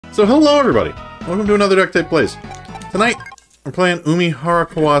So hello everybody! Welcome to another Duct Tape Plays. Tonight, we're playing Umihara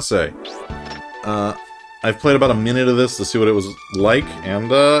Kawase. I've played about a minute of this to see what it was like,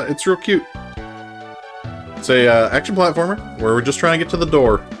 and it's real cute. It's a action platformer, where we're just trying to get to the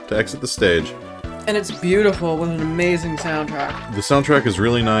door to exit the stage. And it's beautiful, with an amazing soundtrack. The soundtrack is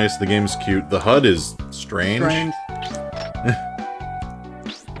really nice, the game's cute, the HUD is strange.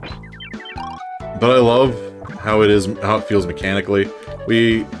 But I love how it feels mechanically.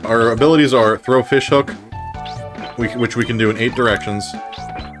 Our abilities are throw fish hook, which we can do in 8 directions.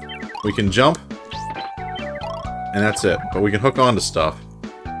 We can jump, and that's it. But we can hook onto stuff.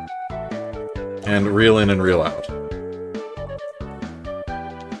 And reel in and reel out.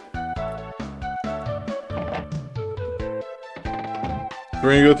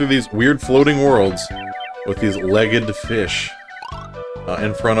 We're gonna go through these weird floating worlds with these legged fish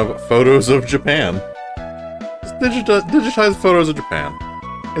in front of photos of Japan. Digitize photos of Japan.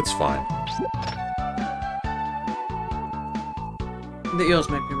 It's fine. The eels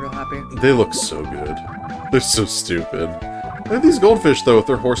make me real happy. They look so good. They're so stupid. Look at these goldfish, though, with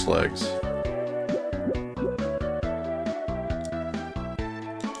their horse legs.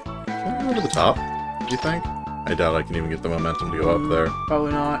 Can I go over the top, do you think? I doubt I can even get the momentum to go up there.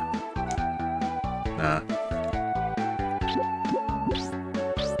 Probably not. Nah.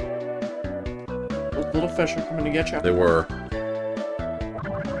 Those little fish are coming to get you. They were.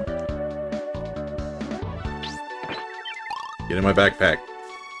 Get in my backpack.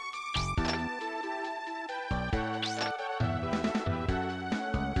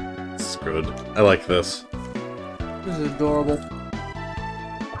 This is good. I like this. This is adorable.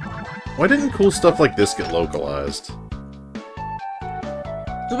 Why didn't cool stuff like this get localized?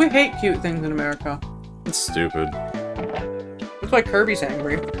 Because we hate cute things in America. It's stupid. That's why Kirby's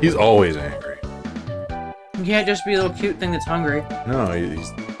angry. He's always angry. You can't just be a little cute thing that's hungry. No,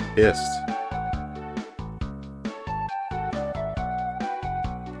 he's pissed.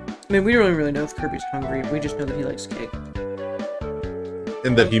 I mean, we don't really know if Kirby's hungry. We just know that he likes cake.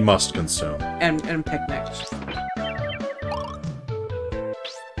 And that he must consume. And picnics.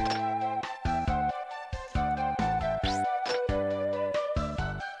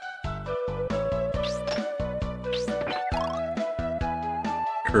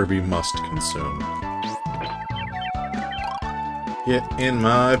 Kirby must consume. Get in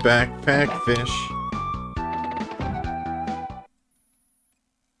my backpack, fish.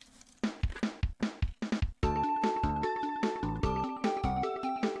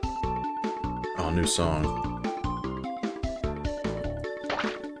 Oh, new song.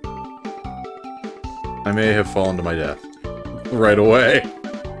 I may have fallen to my death. Right away.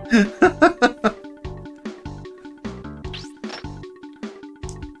 I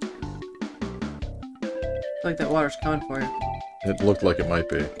feel like that water's coming for you. It looked like it might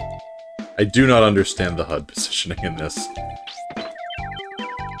be. I do not understand the HUD positioning in this.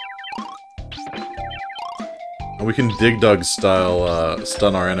 We can Dig Dug style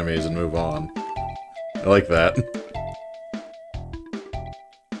stun our enemies and move on. I like that.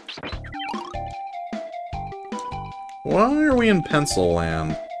 Why are we in Pencil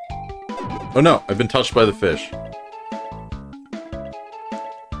Land? Oh no, I've been touched by the fish.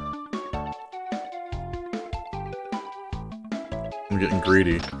 I'm getting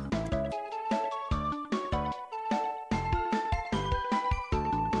greedy.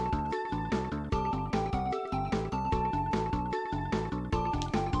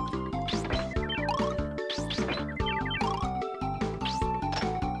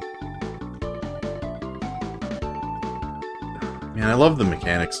 Man, I love the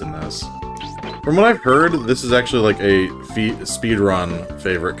mechanics in this. From what I've heard, this is actually like a speedrun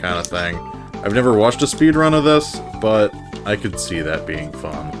favorite kind of thing. I've never watched a speedrun of this, but I could see that being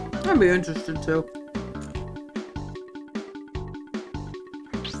fun. I'd be interested too.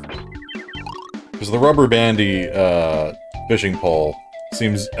 Because the rubber bandy fishing pole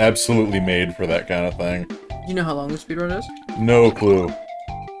seems absolutely made for that kind of thing. Do you know how long the speedrun is? No clue.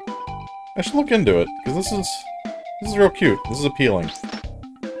 I should look into it, because this is real cute. This is appealing.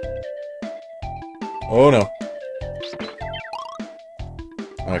 Oh no.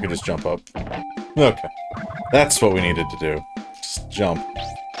 Oh, I can just jump up. Okay. That's what we needed to do. Just jump.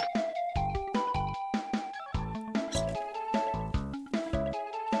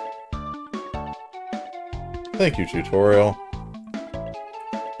 Thank you, tutorial.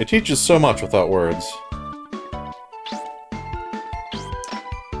 It teaches so much without words.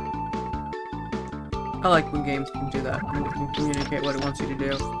 I like when games can do that, when it can communicate what it wants you to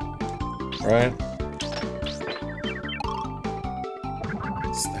do. Right?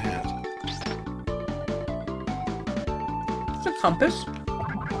 What's that? It's a compass.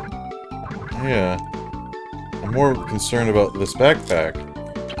 Yeah. I'm more concerned about this backpack.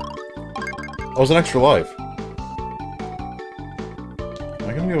 Oh, it's an extra life. Am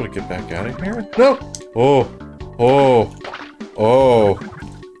I gonna be able to get back out of here? No! Oh. Oh. Oh.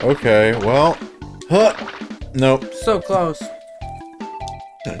 Okay, well. Huh. Nope. So close.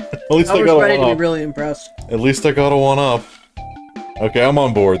 At least I I was got a ready to be one-up. really impressed. At least I got a one-up. Okay, I'm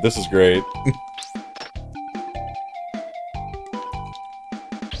on board. This is great.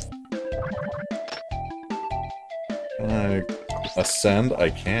 Can I ascend? I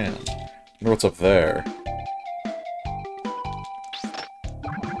can. I wonder what's up there.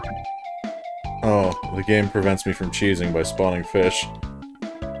 Oh, the game prevents me from cheesing by spawning fish.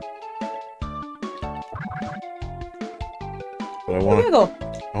 But I want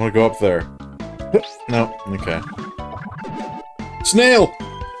to go up there. No, okay. Snail!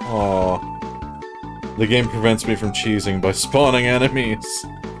 Aw. The game prevents me from cheesing by spawning enemies.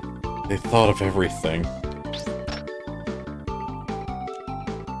 They thought of everything.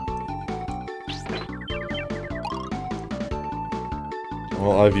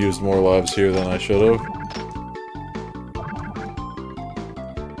 Well, I've used more lives here than I should have.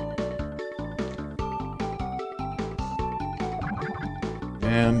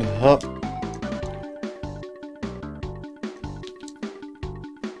 And up.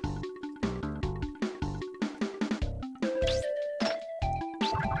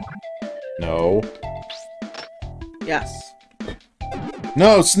 No. Yes.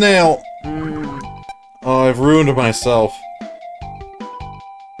 No, snail! Mm. Oh, I've ruined myself.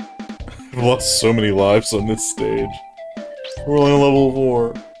 I've lost so many lives on this stage. We're only on level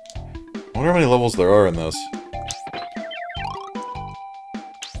 4. I wonder how many levels there are in this.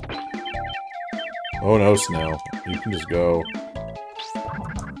 Oh no, snail. You can just go.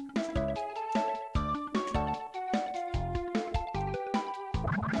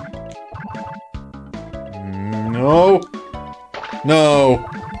 No! No!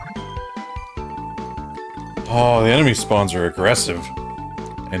 Oh, the enemy spawns are aggressive.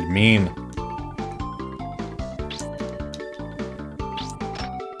 And mean.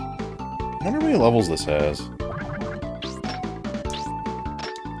 I wonder how many levels this has.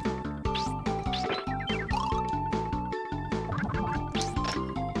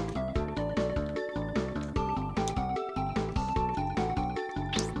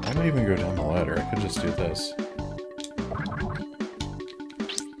 Why do I even go down the ladder? I could just do this.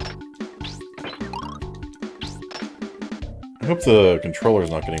 I hope the controller's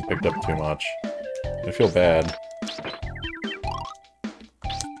not getting picked up too much. I feel bad.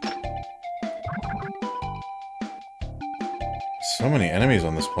 So many enemies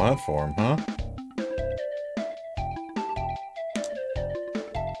on this platform, huh?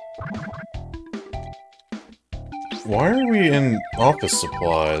 Why are we in office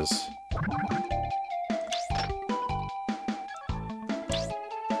supplies?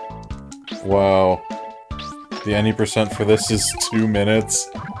 Wow. The any percent for this is 2 minutes.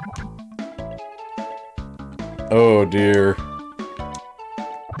 Oh dear.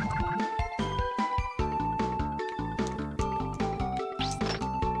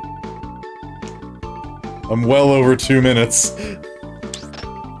 I'm well over 2 minutes.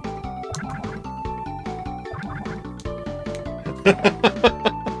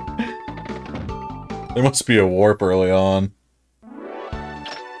 There must be a warp early on.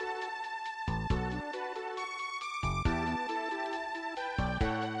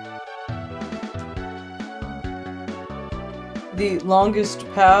 The longest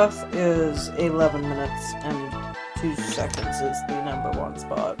path is 11 minutes and 2 seconds is the #1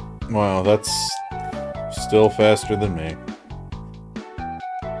 spot. Wow, that's still faster than me.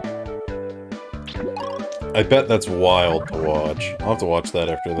 I bet that's wild to watch. I'll have to watch that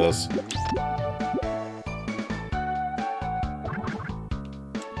after this.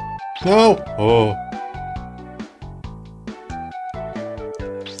 No! Oh.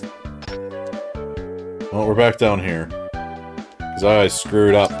 Well, we're back down here. Because I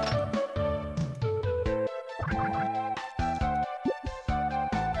screwed up.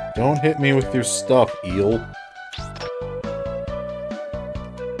 Don't hit me with your stuff, eel.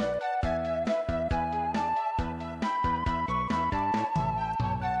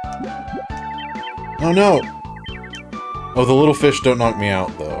 Oh no! Oh, the little fish don't knock me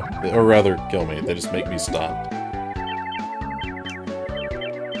out, though. Or rather, kill me. They just make me stop.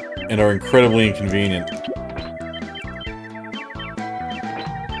 And are incredibly inconvenient.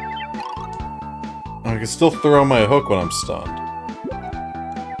 I can still throw my hook when I'm stunned.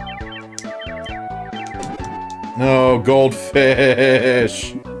 No,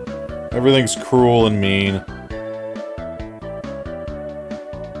 goldfish! Everything's cruel and mean.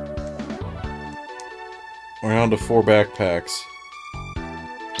 We're down to 4 backpacks.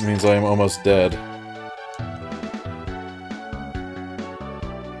 It means I am almost dead.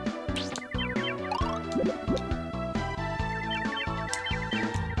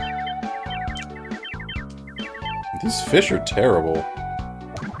 These fish are terrible.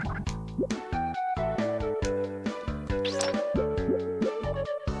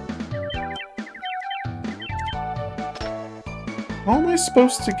 How am I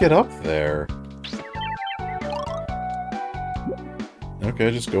supposed to get up there? Okay,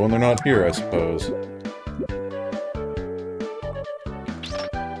 just go when they're not here, I suppose.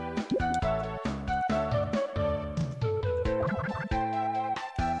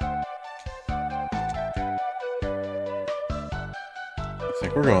 I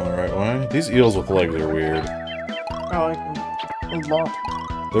think we're going the right way. These eels with legs are weird. I like them a lot.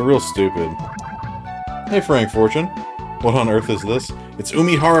 They're real stupid. Hey, Frank Fortune. What on earth is this? It's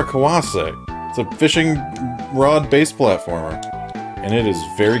Umihara Kawase. It's a fishing rod-based platformer. And it is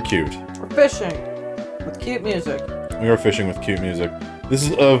very cute. We're fishing with cute music. We are fishing with cute music. This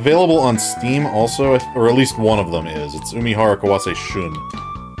is available on Steam also, or at least one of them is. It's Umihara Kawase Shun.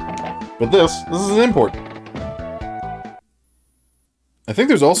 But this is an import. I think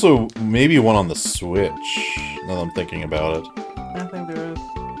there's also maybe one on the Switch, now that I'm thinking about it. I think there is.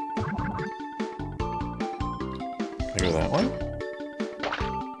 Can I go that way?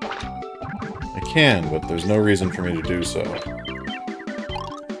 I can, but there's no reason for me to do so.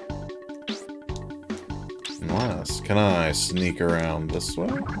 Unless, can I sneak around this way?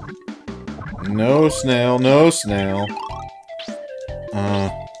 No snail, no snail.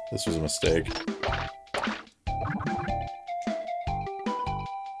 This was a mistake.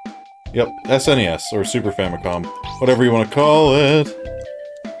 Yep, SNES, or Super Famicom, whatever you want to call it.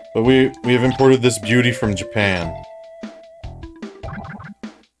 But we have imported this beauty from Japan.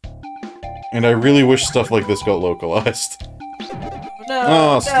 And I really wish stuff like this got localized. No,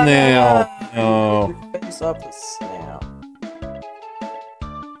 oh, snail! No. Face up the snail.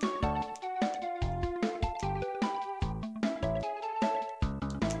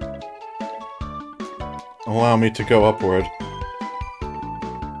 Allow me to go upward.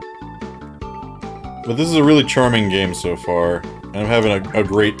 But this is a really charming game so far, and I'm having a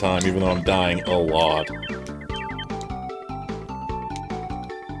great time, even though I'm dying a lot.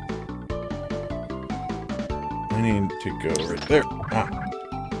 I need to go right there. Ah.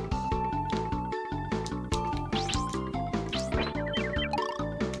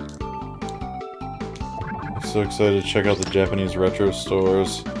 I'm so excited to check out the Japanese retro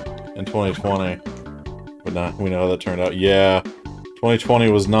stores in 2020. But not, we know how that turned out. Yeah, 2020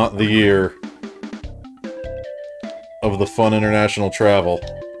 was not the year of the fun international travel.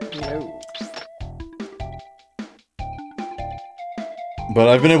 No. But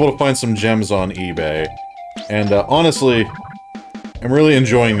I've been able to find some gems on eBay. And honestly, I'm really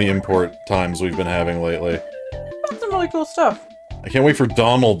enjoying the import times we've been having lately. That's some really cool stuff. I can't wait for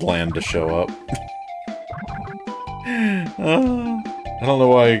Donald Land to show up. I don't know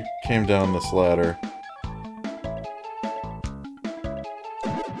why I came down this ladder.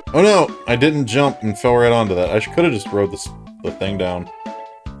 Oh no! I didn't jump and fell right onto that. I could have just rode the thing down.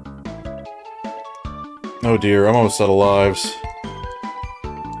 Oh dear, I'm almost out of lives.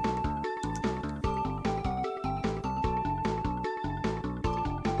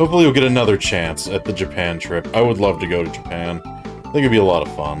 Hopefully you'll get another chance at the Japan trip. I would love to go to Japan. I think it'd be a lot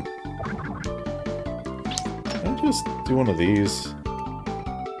of fun. Can I just do one of these?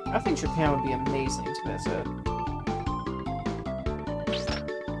 I think Japan would be amazing to visit.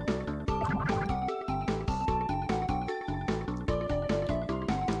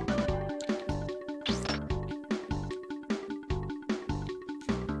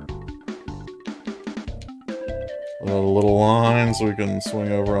 A little line so we can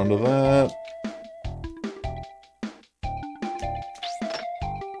swing over onto that.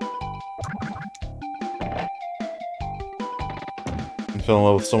 You fell in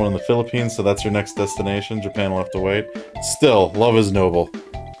love with someone in the Philippines, so that's your next destination. Japan will have to wait. Still, love is noble.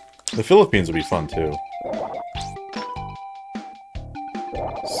 The Philippines would be fun too.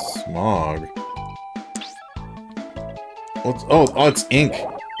 Smog. What's, oh, it's ink.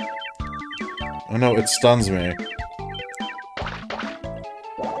 Oh no, it stuns me.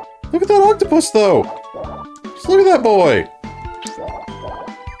 Look at that octopus, though! Just look at that boy!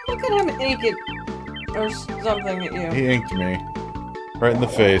 Look at him ink it or something at you. He inked me. Right in the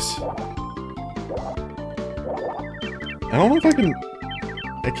face. I don't know if I can...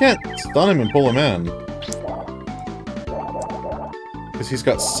 I can't stun him and pull him in. Because he's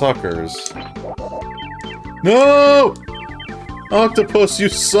got suckers. No! Octopus, you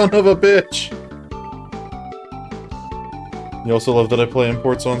son of a bitch! You also love that I play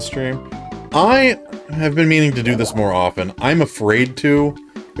imports on stream? I have been meaning to do this more often. I'm afraid to,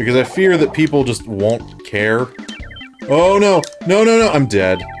 because I fear that people just won't care. Oh no! No, no, no! I'm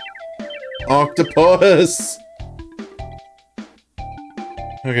dead. Octopus!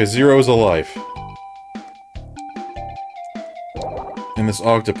 Okay, Zero's a life. And this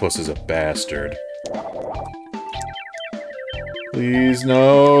octopus is a bastard. Please,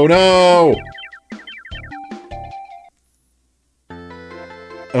 no, no!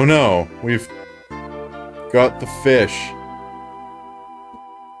 Oh no, we've got the fish.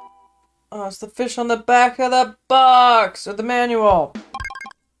 Oh, it's the fish on the back of the box! Or the manual!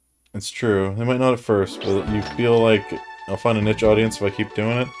 It's true. They might not at first, but you feel like I'll find a niche audience if I keep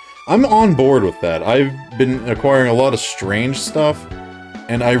doing it. I'm on board with that. I've been acquiring a lot of strange stuff,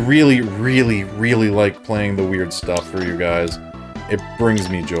 and I really, really, really like playing the weird stuff for you guys. It brings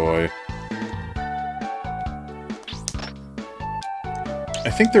me joy. I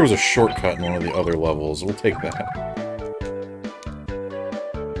think there was a shortcut in one of the other levels. We'll take that.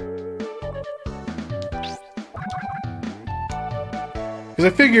 Because I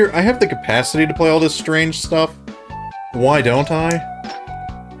figure I have the capacity to play all this strange stuff. Why don't I?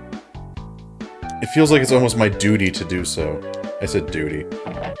 It feels like it's almost my duty to do so. I said duty.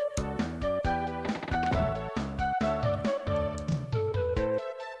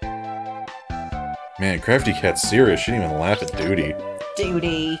 Man, Crafty Cat's serious. She didn't even laugh at duty.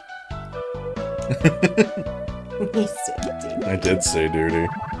 Duty. He said duty. I did say duty.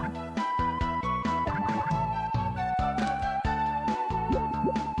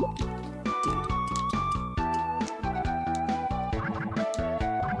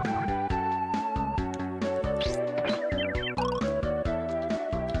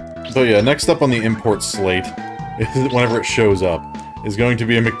 So yeah, next up on the import slate, whenever it shows up, is going to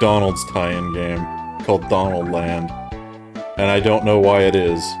be a McDonald's tie-in game called Donald Land. And I don't know why it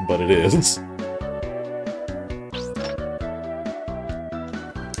is, but it is.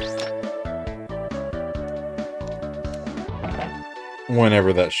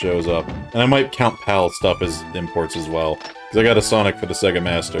 Whenever that shows up. And I might count PAL stuff as imports as well, because I got a Sonic for the Sega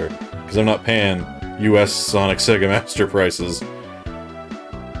Master, because I'm not paying US Sonic Sega Master prices.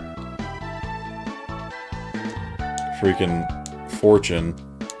 Freaking fortune.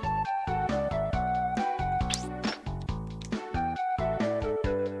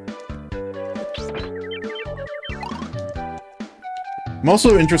 I'm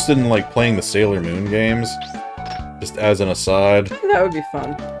also interested in, like, playing the Sailor Moon games, just as an aside. That would be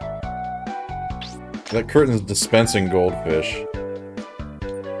fun. That curtain's dispensing goldfish.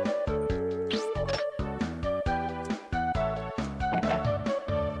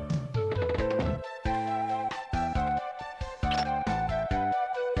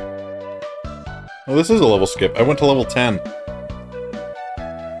 Oh, this is a level skip. I went to level 10.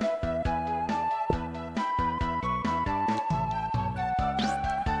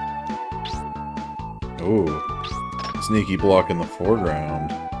 Ooh. Sneaky block in the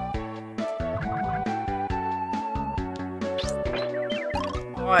foreground.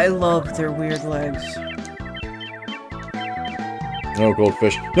 Oh, I love their weird legs. No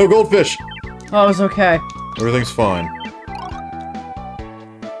goldfish. No goldfish! Oh, it's okay. Everything's fine.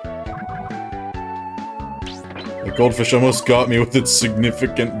 The goldfish almost got me with its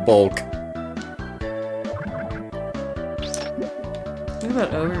significant bulk. Look at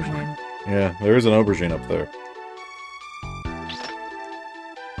that aubergine. Yeah, there is an aubergine up there.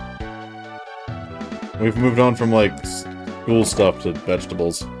 We've moved on from, like, school stuff to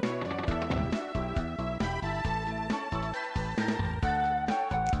vegetables.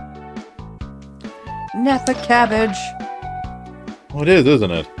 Napa cabbage. Well, it is,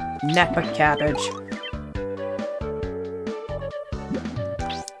 isn't it? Napa cabbage.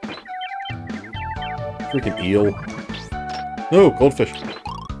 Freaking eel. No, goldfish.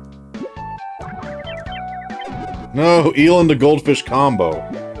 No, eel and the goldfish combo.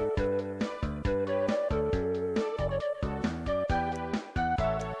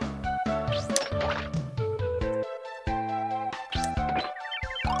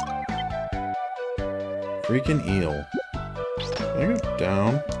 Freaking eel. Can I go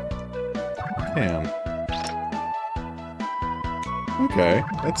down? I can. Okay,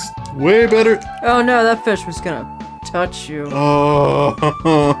 that's way better. Oh no, that fish was gonna touch you.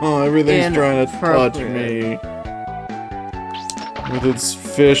 Oh, everything's trying to touch me. With its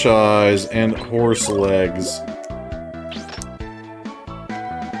fish eyes and horse legs.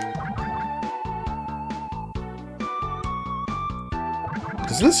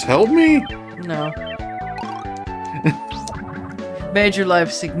 Does this help me? No. Made your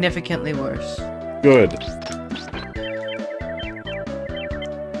life significantly worse. Good.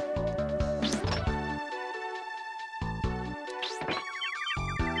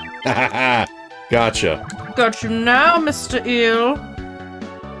 Gotcha. Got you now, Mr. Eel.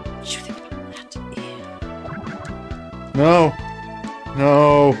 What you think about that, Eel? No.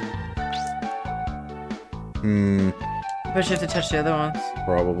 No. Bet you have to touch the other ones.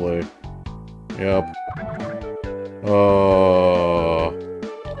 Probably. Yep.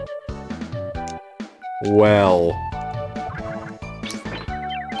 Well.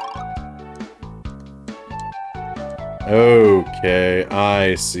 Okay,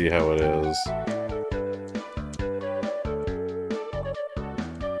 I see how it is.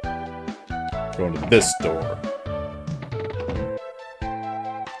 Going to this door.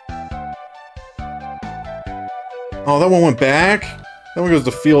 Oh, that one went back? That one goes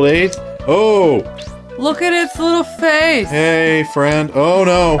to field 8? Oh! Look at its little face! Hey, friend. Oh,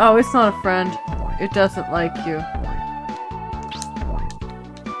 no! Oh, it's not a friend. It doesn't like you.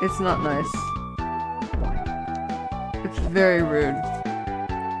 It's not nice. It's very rude.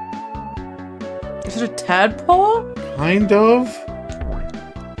 Is it a tadpole? Kind of?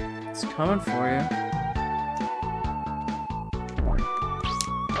 It's coming for you.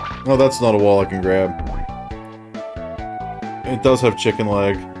 Oh, that's not a wall I can grab. It does have chicken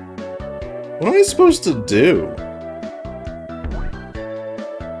leg. What am I supposed to do?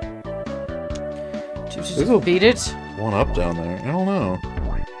 Should we just beat it? One up down there. I don't know.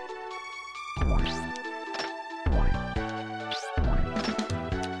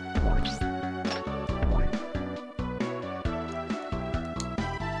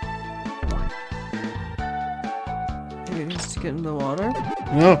 Maybe it needs to get in the water?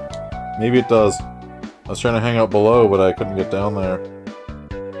 No. Maybe it does. I was trying to hang out below, but I couldn't get down there.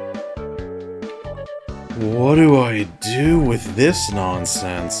 What do I do with this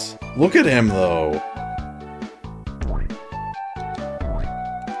nonsense? Look at him, though.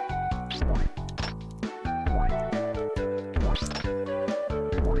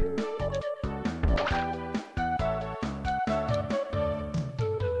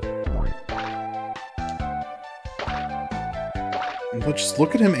 But just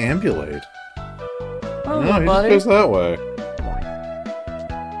look at him ambulate. Oh, No, he buddy. just goes that way.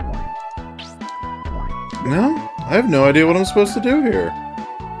 No? I have no idea what I'm supposed to do here.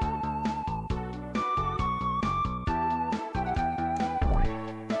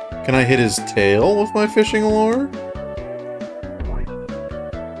 Can I hit his tail with my fishing lure?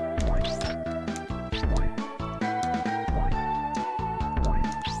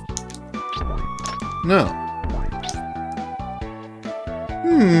 No.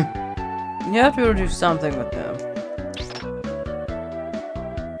 You have to be able to do something with them.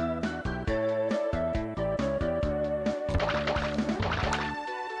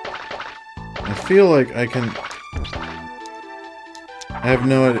 I feel like I can... I have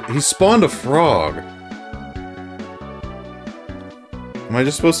no idea. He spawned a frog. Am I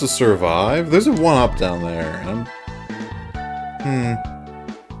just supposed to survive? There's a one-up down there.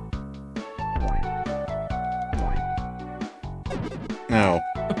 No.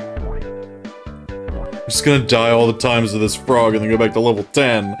 I'm just gonna die all the times of this frog and then go back to level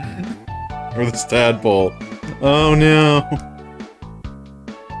 10. Or this tadpole. Oh no.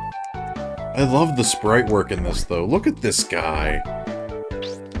 I love the sprite work in this, though. Look at this guy.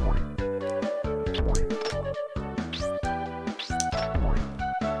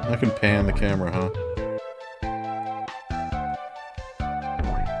 I can pan the camera, huh?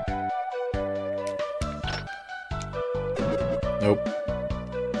 Nope.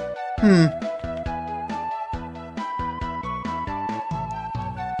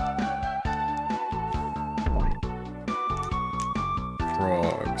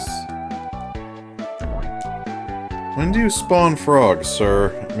 Frogs. When do you spawn frogs,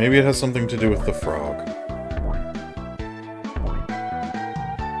 sir? Maybe it has something to do with the frog.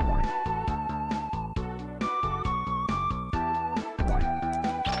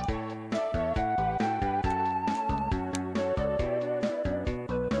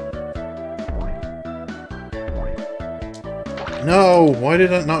 No! Why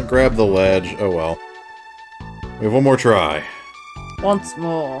did I not grab the ledge? Oh well. We have one more try. Once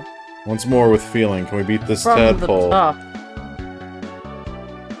more. Once more with feeling. Can we beat this From tadpole? the top.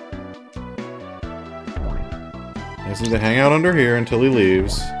 I just need to hang out under here until he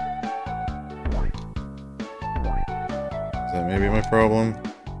leaves. Is that maybe my problem?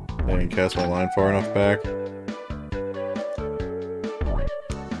 I didn't cast my line far enough back.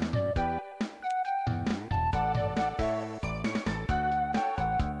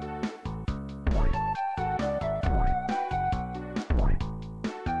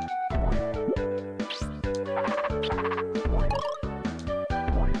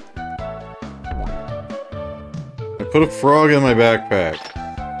 I put a frog in my backpack.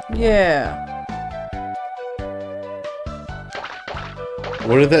 Yeah.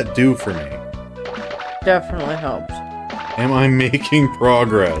 What did that do for me? Definitely helped. Am I making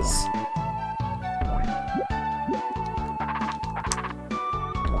progress?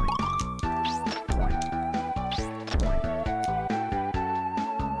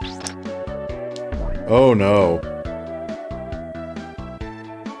 Oh no.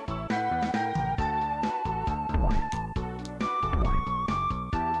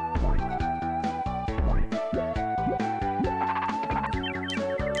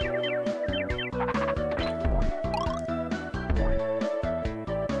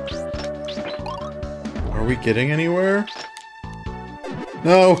 Are we getting anywhere?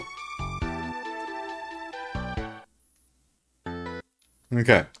 No!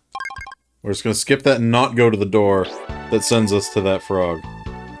 Okay. We're just gonna skip that and not go to the door that sends us to that frog.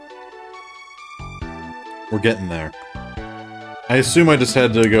 We're getting there. I assume I just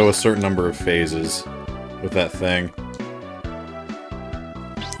had to go a certain number of phases with that thing.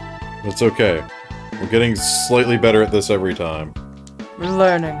 It's okay. We're getting slightly better at this every time. We're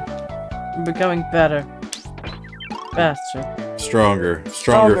learning. We're becoming better. Faster. Stronger.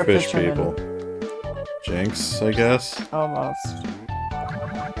 Stronger fish fishermen. people. Jinx, I guess? Almost.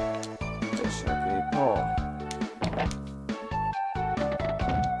 Fisher people.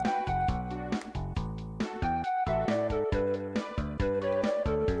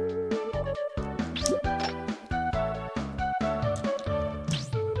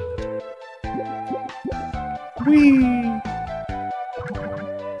 Whee!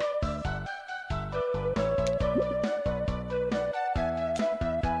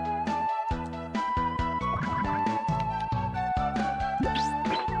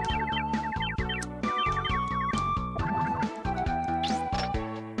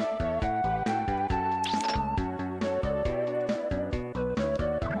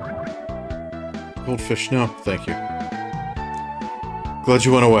 Goldfish, no, thank you. Glad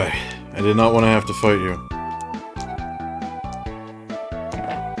you went away. I did not want to have to fight you.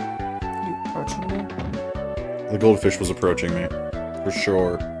 You approaching me? The goldfish was approaching me. For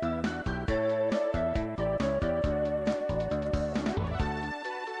sure.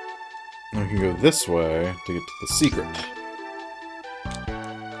 I can go this way to get to the secret.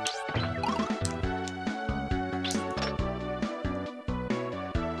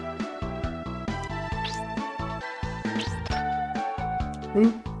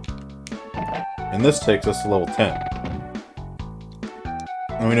 And this takes us to level 10.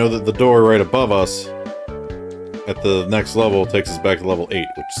 And we know that the door right above us at the next level takes us back to level 8,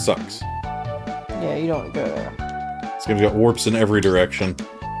 which sucks. Yeah, you don't go there. It's gonna get warps in every direction.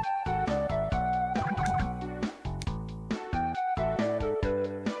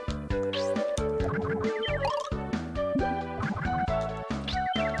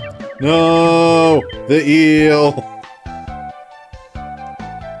 No! The eel!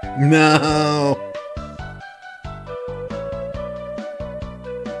 No!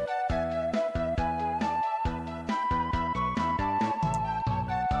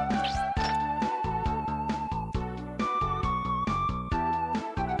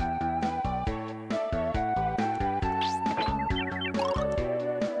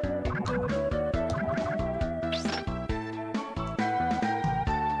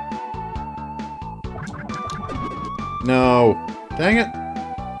 No. Dang it.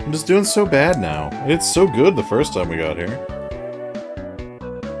 I'm just doing so bad now. I did so good the first time we got here.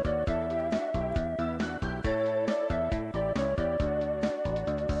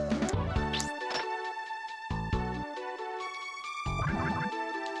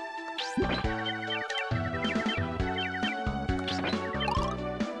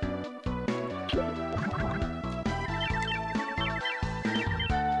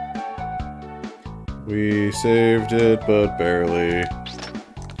 We saved it, but barely.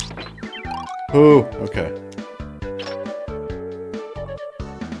 Ooh, okay.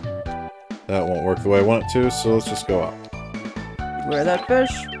 That won't work the way I want it to, so let's just go up. Where that fish?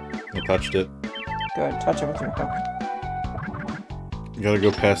 I touched it. Go ahead, touch it with your hook. You gotta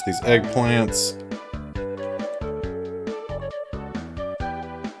go past these eggplants.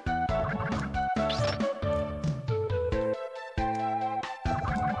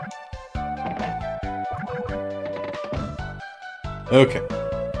 Okay.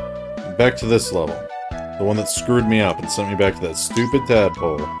 Back to this level. The one that screwed me up and sent me back to that stupid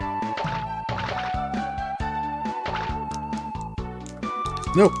tadpole.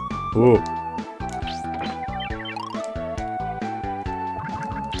 Nope. Ooh.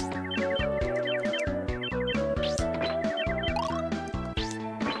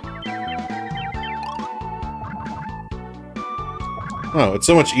 Oh, it's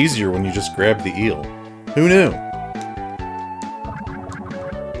so much easier when you just grab the eel. Who knew?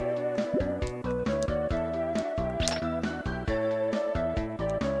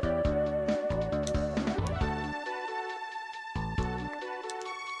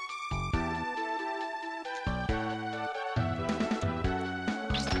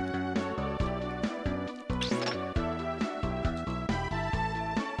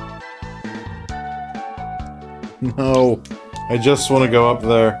 No, I just want to go up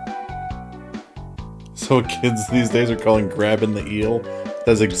there. So kids these days are calling grabbing the eel.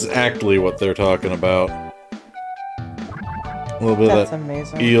 That's exactly what they're talking about. A little bit That's of that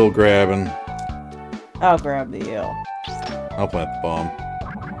amazing. eel grabbing. I'll grab the eel. I'll plant the bomb.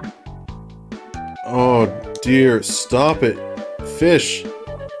 Oh dear, stop it. Fish,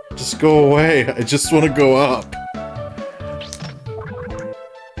 just go away. I just want to go up.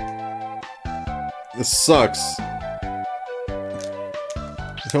 This sucks.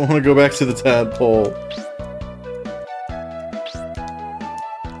 I don't want to go back to the tadpole.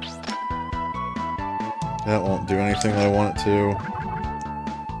 That won't do anything that I want it to.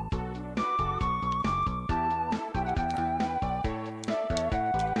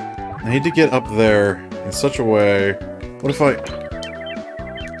 I need to get up there in such a way... What if I...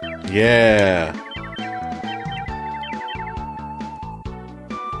 Yeah!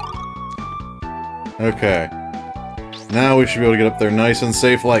 Okay. Now we should be able to get up there nice and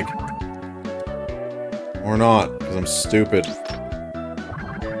safe, like. Or not, because I'm stupid.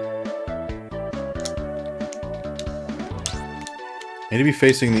 I need to be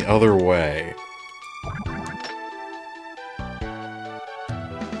facing the other way.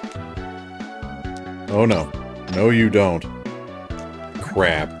 Oh no. No you don't.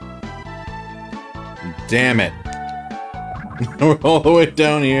 Crap. Damn it. We're all the way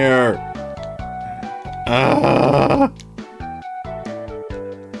down here. Ah!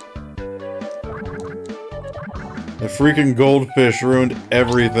 The freaking goldfish ruined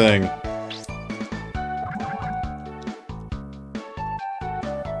everything.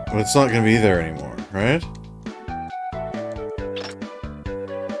 But it's not gonna be there anymore, right?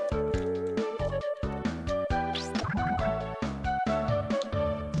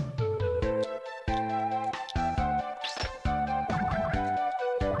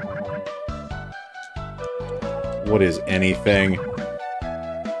 What is anything?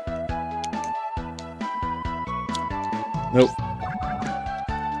 Nope.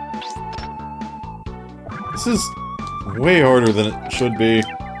 This is way harder than it should be.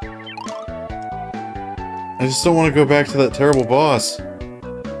 I just don't want to go back to that terrible boss.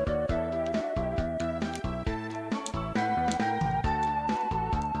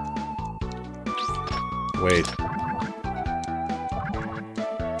 Wait.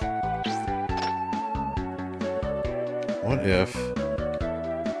 What if...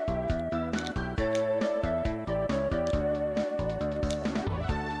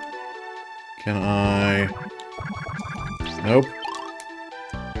 Can I... Nope.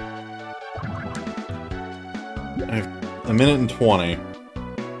 I have a minute and 20.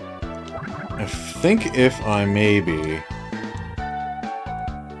 I think if I maybe...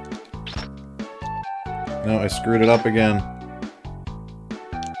 No, I screwed it up again.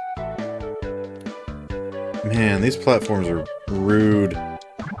 Man, these platforms are rude.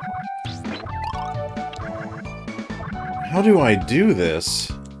 How do I do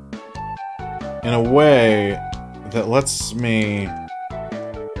this in a way that lets me...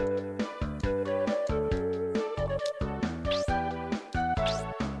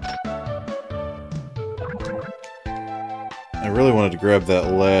 I really wanted to grab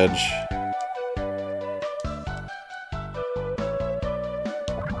that ledge.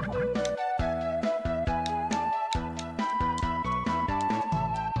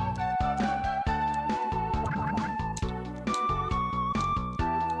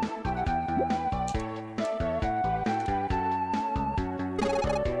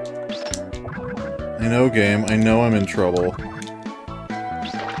 I know, game. I know I'm in trouble.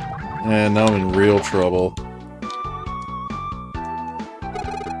 And now I'm in real trouble.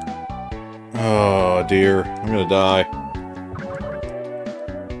 Oh, dear. I'm gonna die.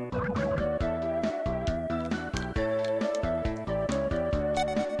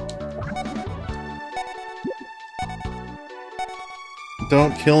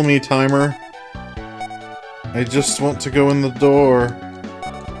 Don't kill me, timer. I just want to go in the door.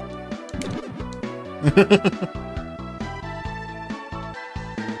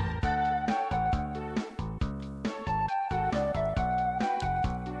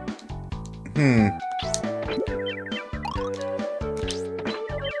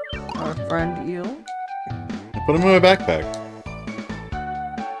 Our friend eel. I put him in my backpack.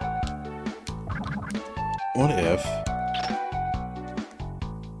 What if...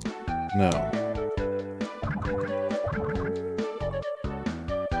 No.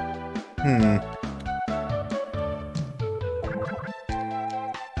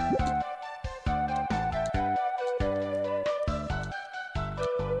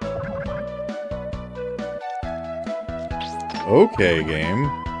 Okay, game.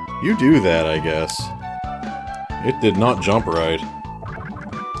 You do that, I guess. It did not jump right.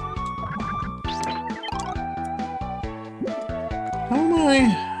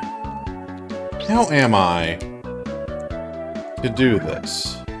 How am I to do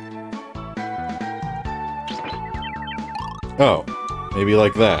this? Oh, maybe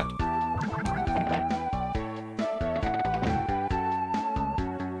like that.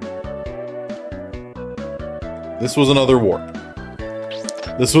 This was another warp.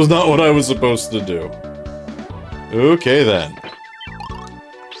 This was not what I was supposed to do. Okay, then.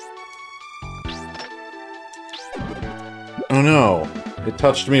 Oh no. It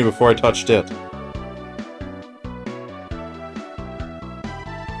touched me before I touched it.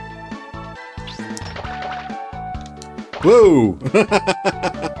 Whoa!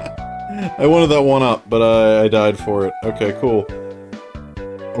 I wanted that one up, but I died for it. Okay, cool.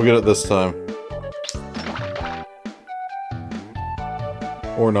 We'll get it this time.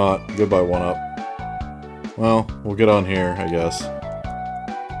 Or not. Goodbye, one up. Well, we'll get on here, I guess.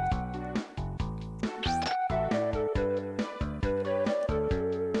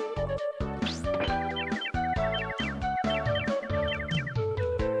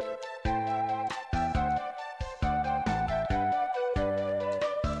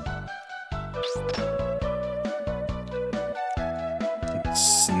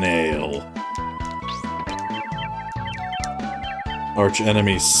 Snail. Arch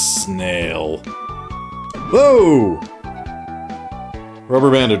enemy snail. Whoa! Rubber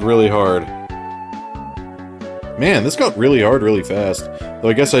banded really hard. Man, this got really hard really fast. Though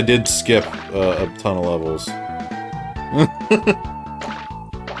I guess I did skip a ton of levels.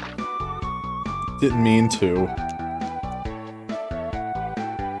 Didn't mean to.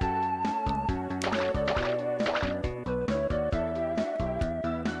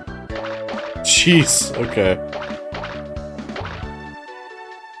 Jeez, okay.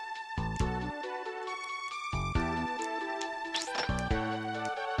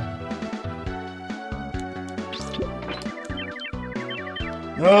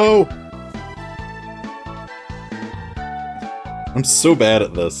 No! I'm so bad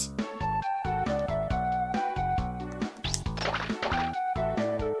at this.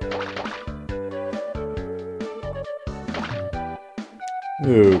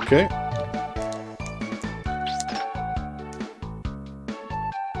 Okay.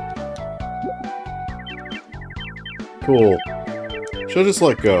 Cool. Should've just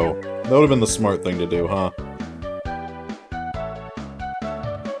let go. That would've been the smart thing to do, huh?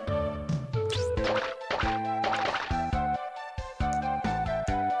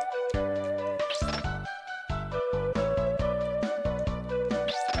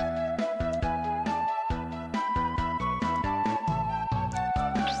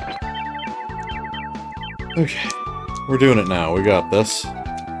 Okay. We're doing it now. We got this.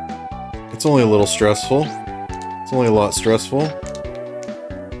 It's only a little stressful. It's only a lot stressful.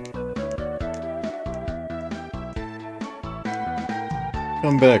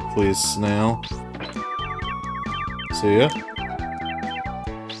 Come back, please, snail. See ya.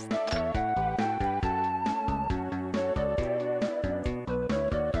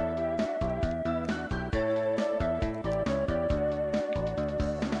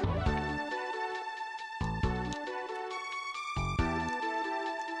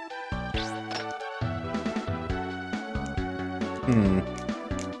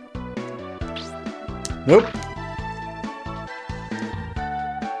 Nope.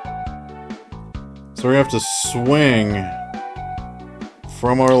 So we have to swing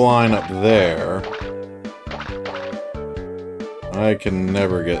from our line up there. I can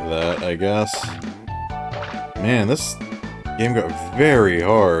never get that, I guess. Man, this game got very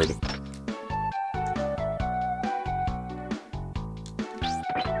hard.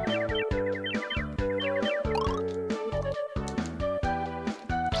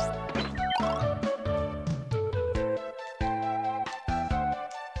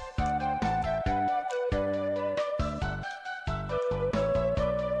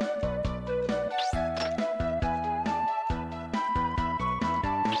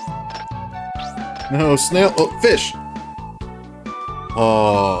 No, snail- oh, fish!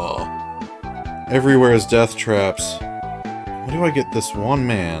 Oh. Everywhere is death traps. How do I get this one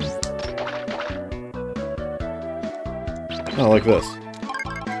man? Oh, like this.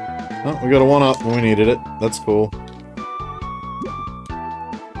 Oh, we got a 1-up when we needed it. That's cool.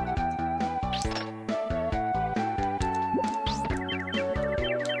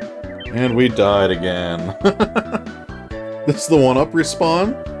 And we died again. This is the 1-up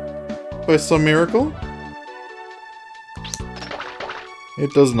respawn? By some miracle?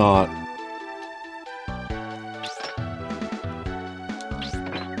 It does not.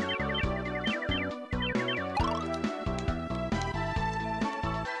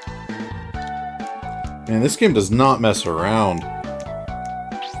 Man, this game does not mess around.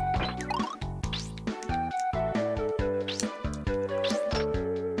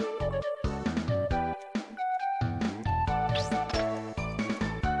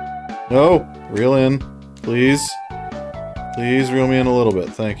 No! Reel in. Please. Please reel me in a little bit.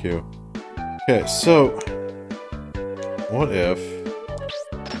 Thank you. Okay, so... what if...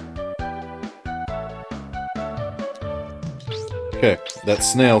 okay, that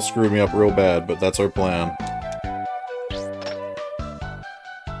snail screwed me up real bad, but that's our plan.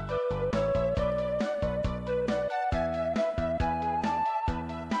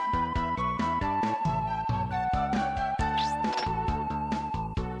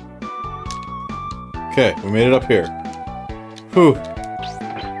 Okay, we made it up here. Whew.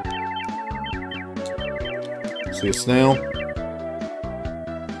 See a snail?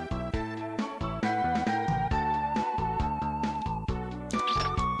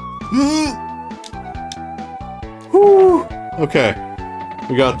 Whew. Okay,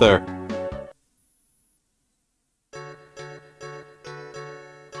 we got there.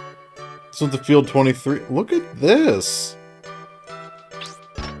 This is the field 23. Look at this!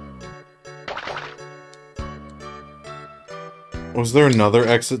 Was there another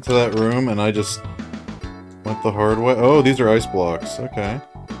exit to that room and I just went the hard way? Oh, these are ice blocks. Okay.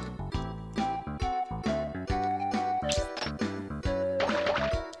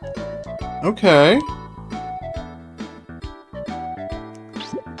 Okay.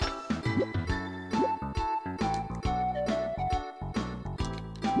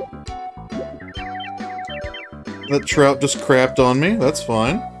 That trout just crapped on me. That's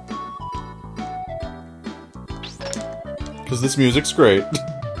fine. Because this music's great.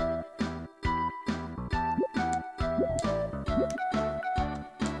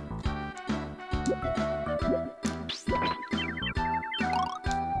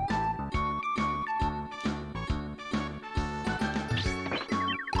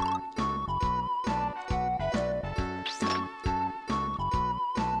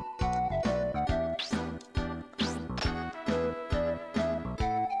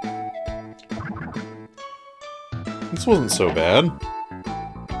 This wasn't so bad.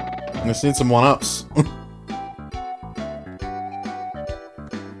 I just need some 1-ups.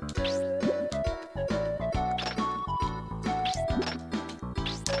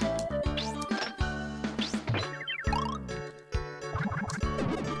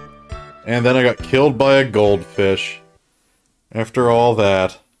 And then I got killed by a goldfish. After all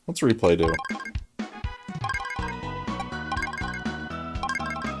that. What's replay do?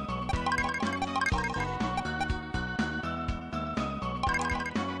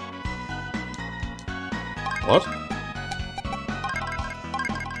 What?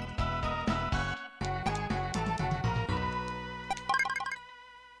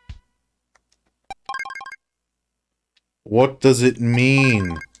 What does it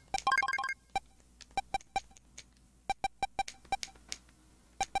mean?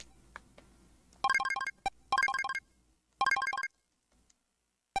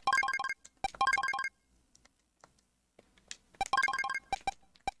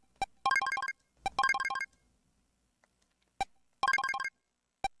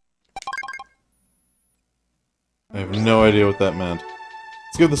 I have no idea what that meant.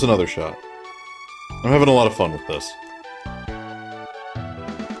 Let's give this another shot. I'm having a lot of fun with this.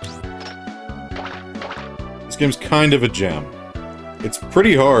 This game's kind of a gem. It's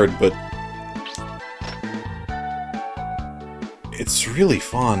pretty hard, but... it's really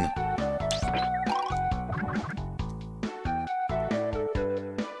fun.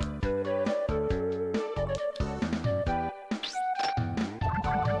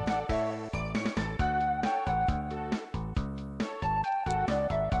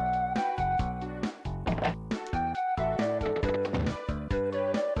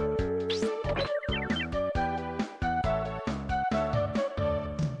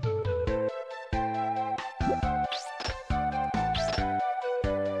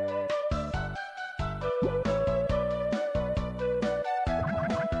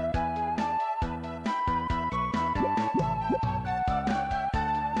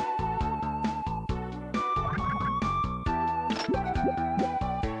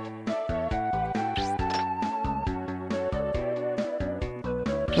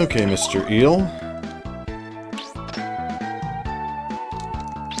 Okay, Mr. Eel.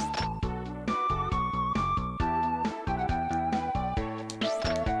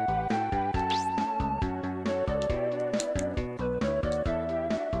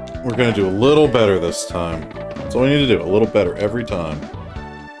 We're gonna do a little better this time. That's all we need to do, a little better every time.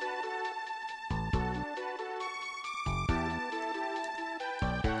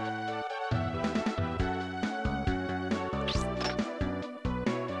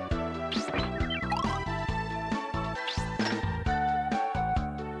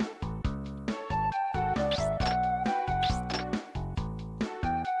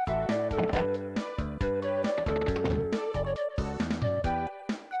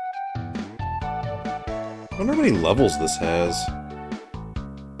 I wonder how many levels this has.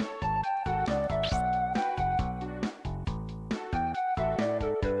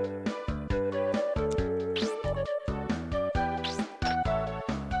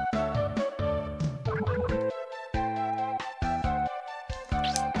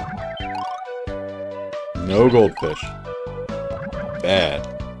 No goldfish. Bad.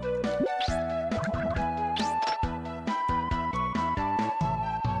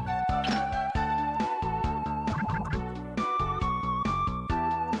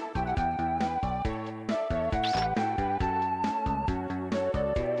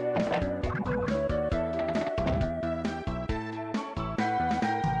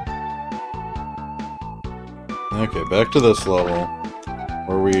 Okay, back to this level,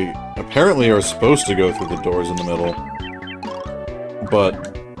 where we apparently are supposed to go through the doors in the middle,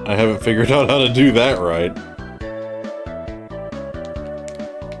 but I haven't figured out how to do that right.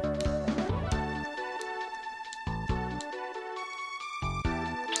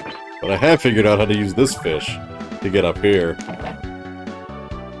 But I have figured out how to use this fish to get up here.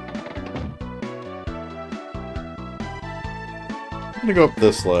 I'm gonna go up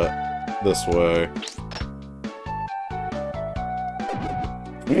this way.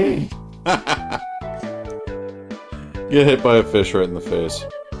 Get hit by a fish right in the face.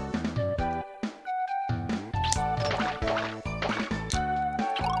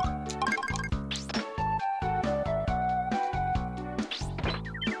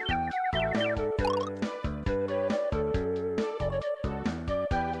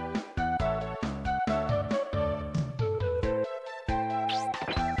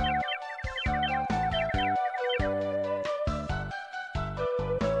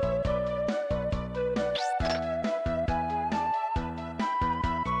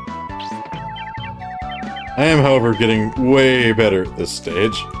 I am, however, getting way better at this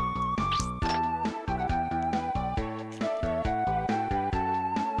stage.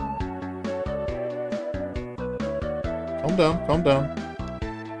 Calm down, calm down.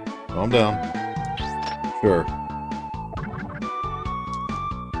 Calm down. Sure.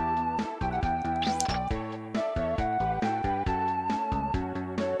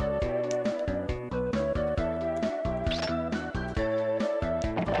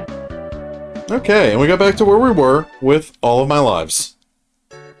 Okay, and we got back to where we were with all of my lives.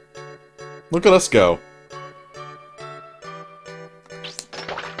 Look at us go.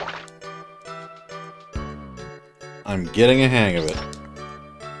 I'm getting a hang of it.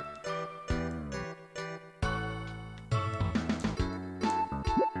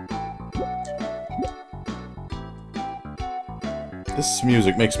 This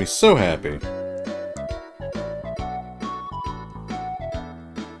music makes me so happy.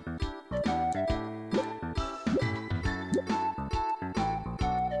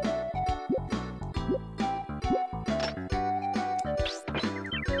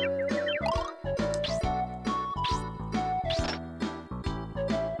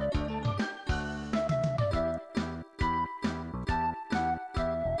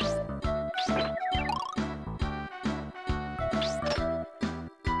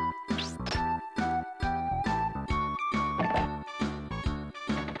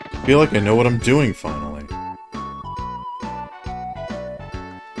 I feel like I know what I'm doing finally.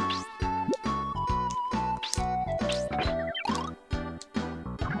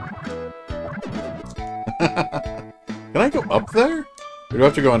 Can I go up there? Or do I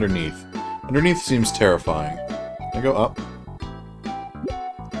have to go underneath? Underneath seems terrifying. Can I go up?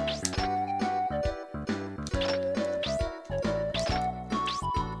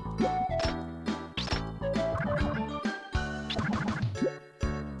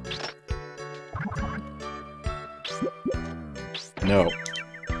 No.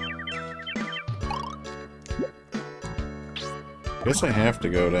 Guess I have to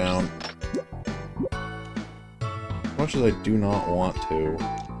go down. As much as I do not want to.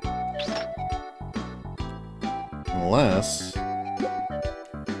 Unless...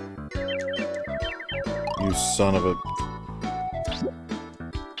 You son of a...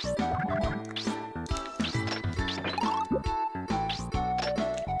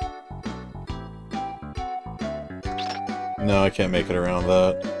 No, I can't make it around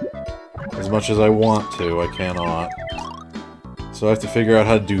that. As much as I want to, I cannot. So I have to figure out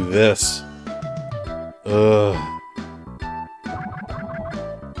how to do this. Ugh.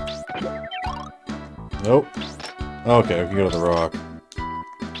 Nope. Okay, we can go to the rock.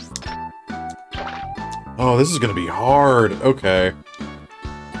 Oh, this is gonna be hard. Okay.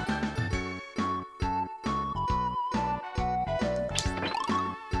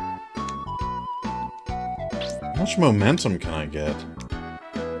 How much momentum can I get?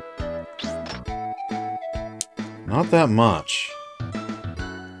 Not that much.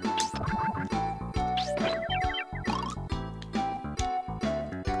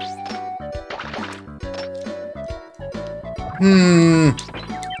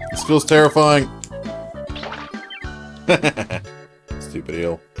 This feels terrifying. Stupid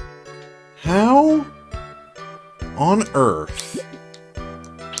eel. How on earth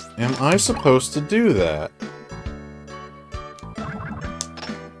am I supposed to do that?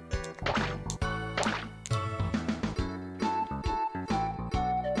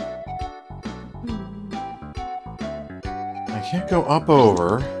 I can't go up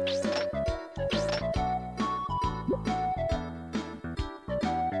over.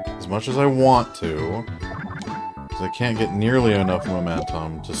 As much as I want to. I can't get nearly enough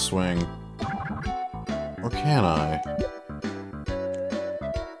momentum to swing. Or can I?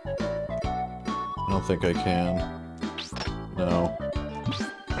 I don't think I can. No.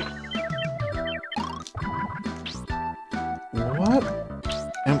 What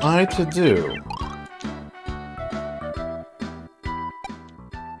am I to do?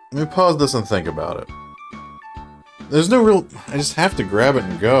 Let me pause this and think about it. There's no real... I just have to grab it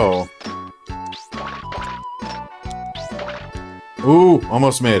and go. Ooh,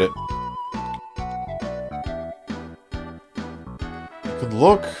 almost made it. Good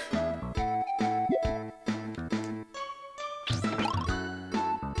look.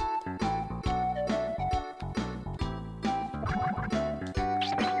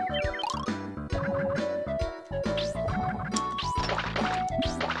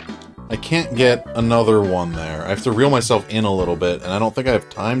 I can't get another one there. I have to reel myself in a little bit, and I don't think I have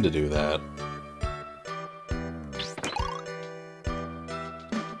time to do that.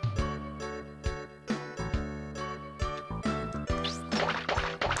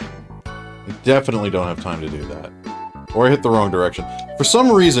 Definitely don't have time to do that. Or I hit the wrong direction. For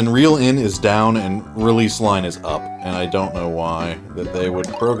some reason, reel in is down and release line is up. And I don't know why that they would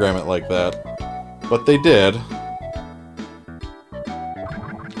program it like that. But they did.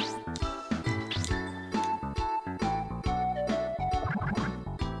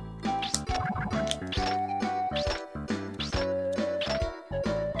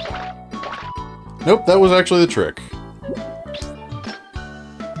 Nope, that was actually the trick.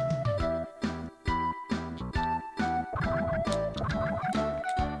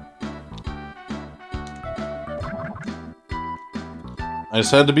 I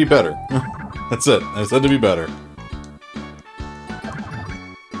just had to be better. That's it. I just had to be better.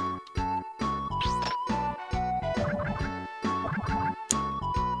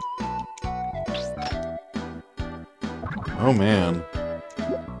 Oh, man.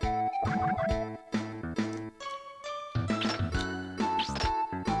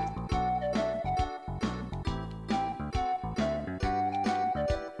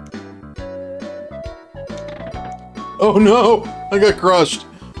 Oh, no! I got crushed.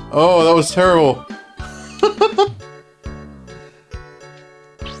 Oh, that was terrible.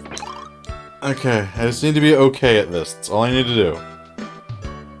 Okay, I just need to be okay at this. That's all I need to do.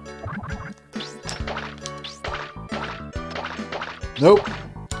 Nope.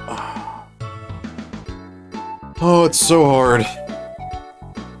 Oh, it's so hard.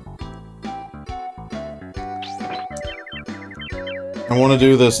 I want to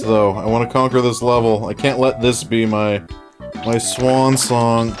do this, though. I want to conquer this level. I can't let this be my swan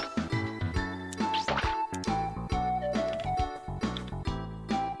song.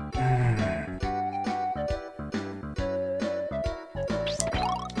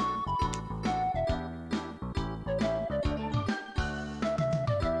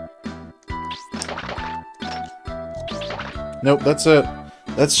 Nope, that's it.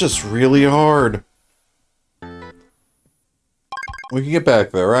 That's just really hard. We can get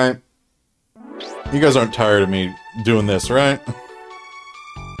back there, right? You guys aren't tired of me doing this, right?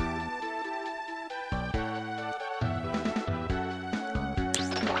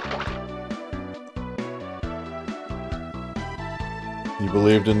 You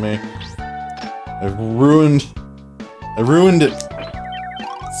believed in me? I've ruined it.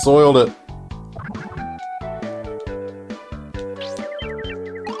 Soiled it.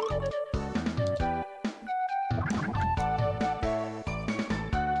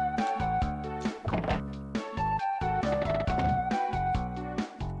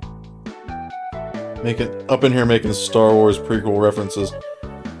 Up in here making Star Wars prequel references.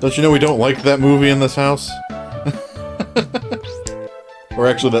 Don't you know we don't like that movie in this house? Or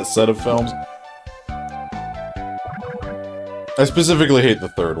actually that set of films. I specifically hate the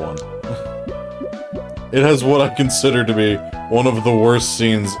third one. It has what I consider to be one of the worst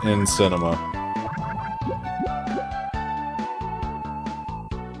scenes in cinema.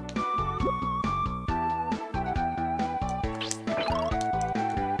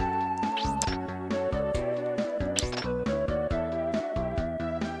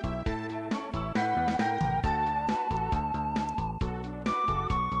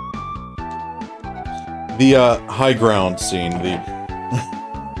 The, high ground scene, the...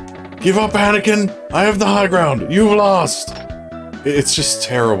 Give up, Anakin! I have the high ground! You've lost! It's just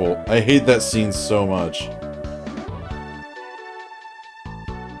terrible. I hate that scene so much.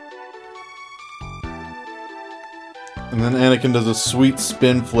 And then Anakin does a sweet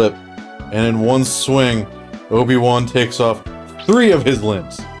spin flip, and in one swing, Obi-Wan takes off 3 of his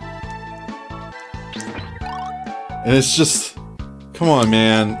limbs. And it's just... Come on,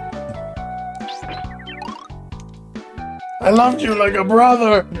 man. I loved you like a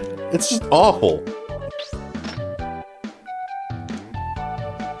brother! It's just awful.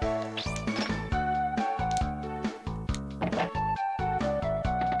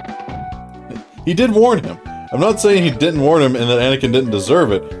 He did warn him. I'm not saying he didn't warn him and that Anakin didn't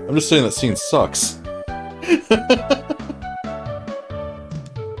deserve it. I'm just saying that scene sucks.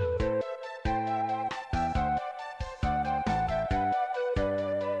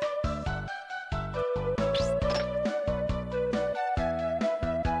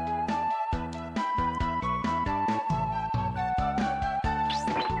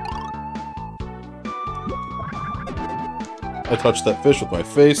 I touched that fish with my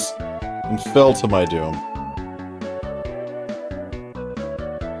face, and fell to my doom.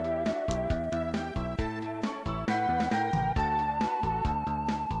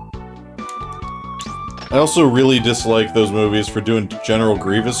 I also really dislike those movies for doing General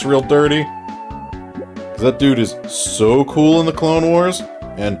Grievous real dirty. Because that dude is so cool in the Clone Wars,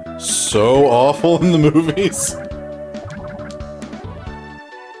 and so awful in the movies.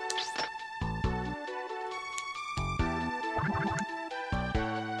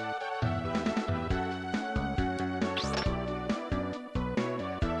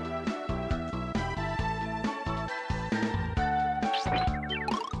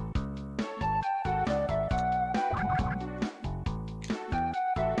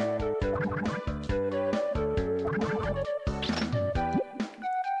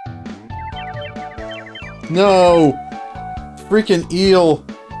 No! Freaking eel!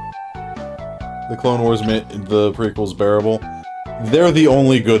 The Clone Wars made the prequels bearable. They're the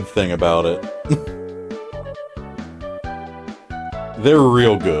only good thing about it. They're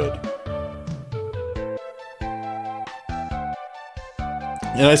real good.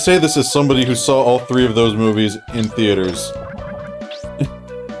 And I say this as somebody who saw all 3 of those movies in theaters.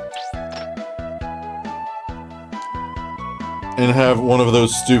 And have one of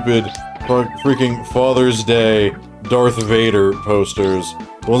those stupid freaking Father's Day Darth Vader posters.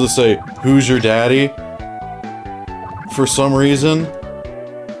 The ones that say, "Who's your daddy?" For some reason.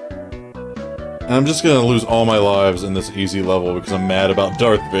 And I'm just gonna lose all my lives in this easy level because I'm mad about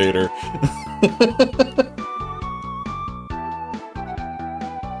Darth Vader.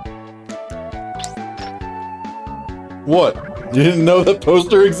 What? You didn't know that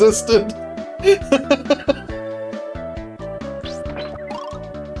poster existed?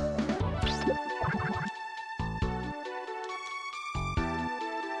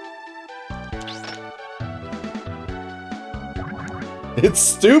 It's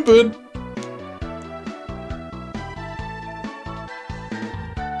stupid!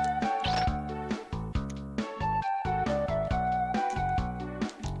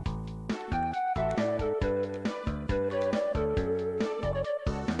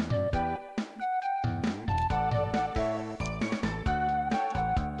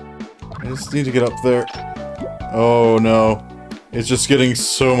 I just need to get up there. Oh no. It's just getting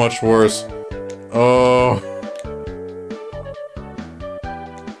so much worse. Oh.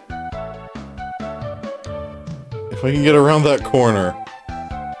 If I can get around that corner.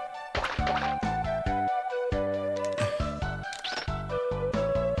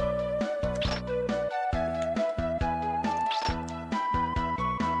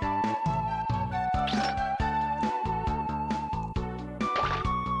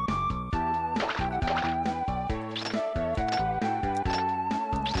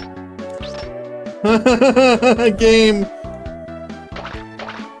 Game!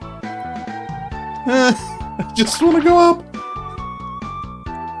 I just want to go up!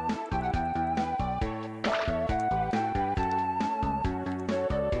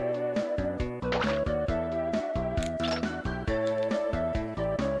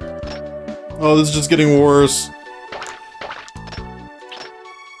 Oh, this is just getting worse.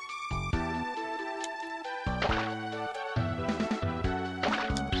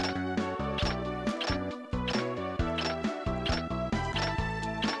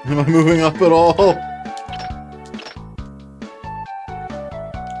 Am I moving up at all?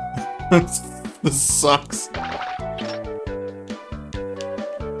 This sucks.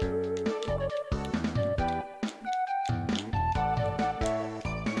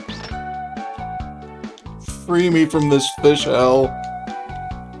 Free me from this fish hell.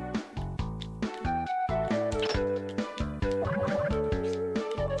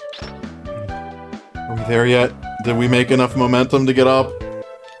 Are we there yet? Did we make enough momentum to get up?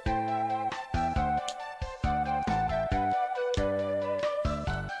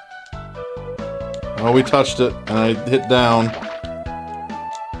 Oh, we touched it, and I hit down.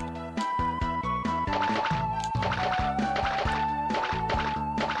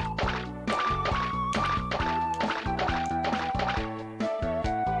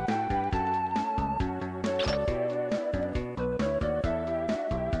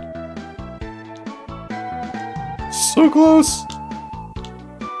 So close!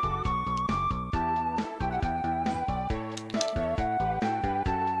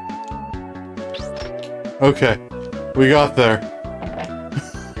 Okay, we got there.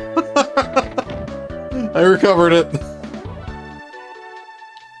 I recovered it.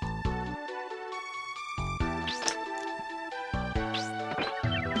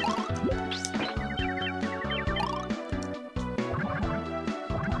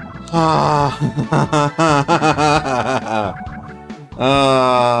 I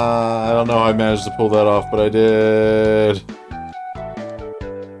don't know how I managed to pull that off, but I did.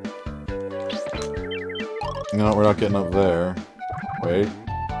 No, we're not getting up there. Wait.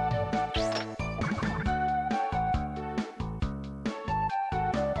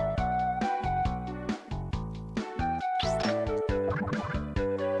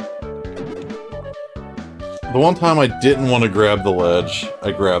 The one time I didn't want to grab the ledge,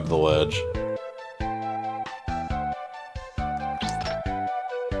 I grabbed the ledge.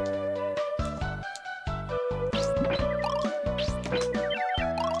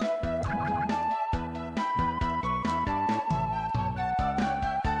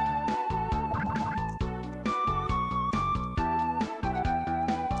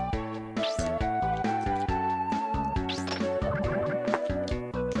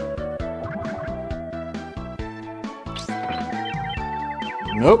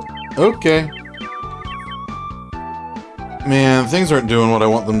 Nope. Okay. Man, things aren't doing what I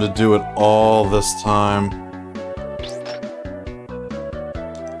want them to do at all this time.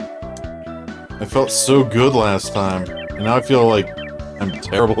 I felt so good last time, and now I feel like I'm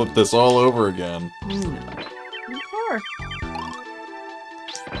terrible at this all over again. No. You are.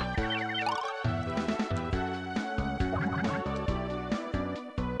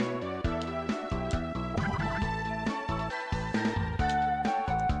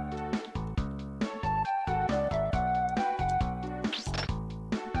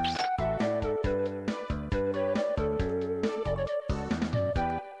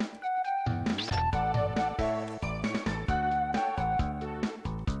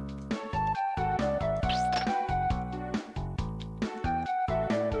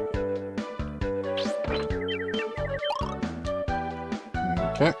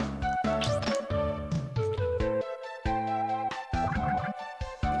 Okay.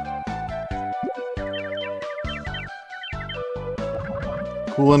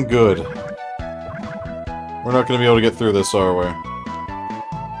 Cool and good. We're not going to be able to get through this, are we?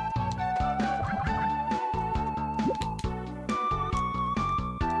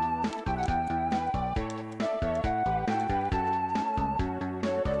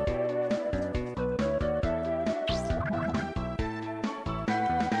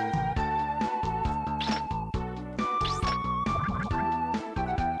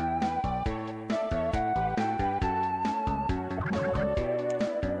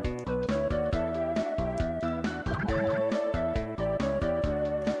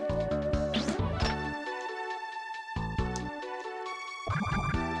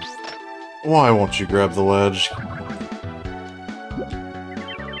 Why won't you grab the ledge?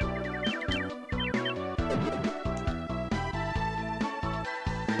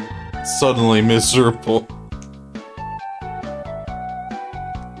 Suddenly miserable.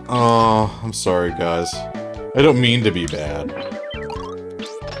 Oh, I'm sorry, guys. I don't mean to be bad.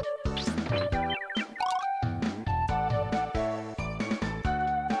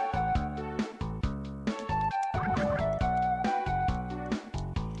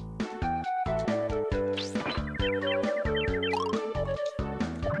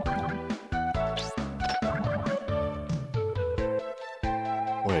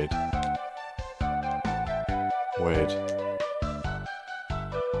 Wait. Wait.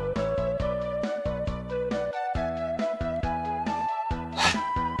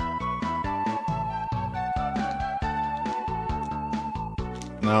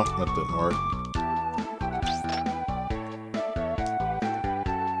 No, that didn't work.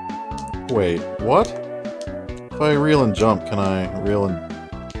 Wait, what? If I reel and jump, can I reel and...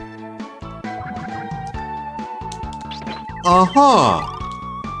 Uh-huh!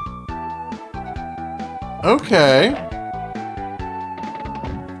 Okay.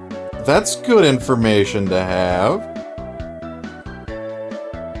 That's good information to have.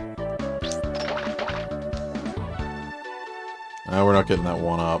 No, we're not getting that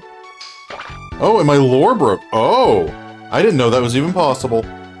one up. Oh, and my lore broke. Oh! I didn't know that was even possible.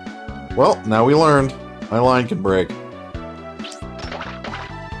 Well, now we learned. My line can break.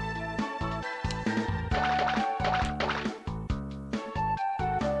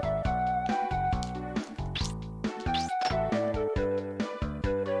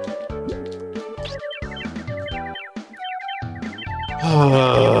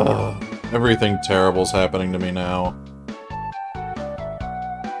 Everything terrible's happening to me now.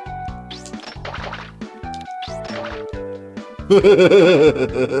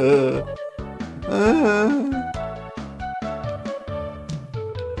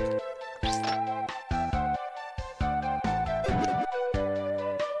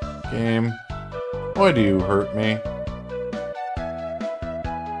 Game, why do you hurt me?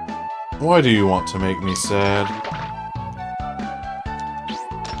 Why do you want to make me sad?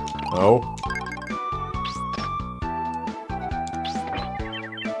 No.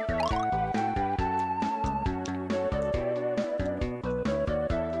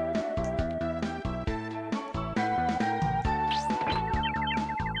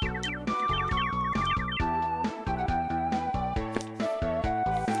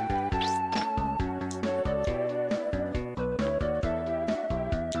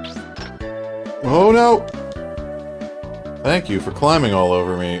 Oh no! Thank you for climbing all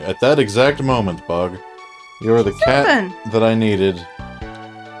over me at that exact moment, Bug. You are the cat that I needed.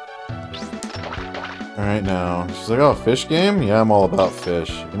 Alright now. She's like, oh, fish game? Yeah, I'm all about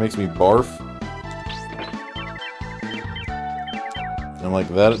fish. It makes me barf. I'm like,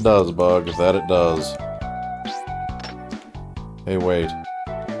 that it does, Bug. That it does. Hey, wait.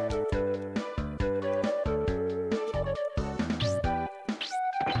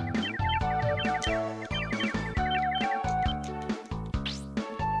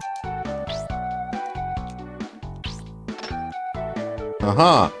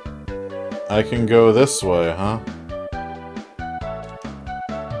 Aha! I can go this way, huh?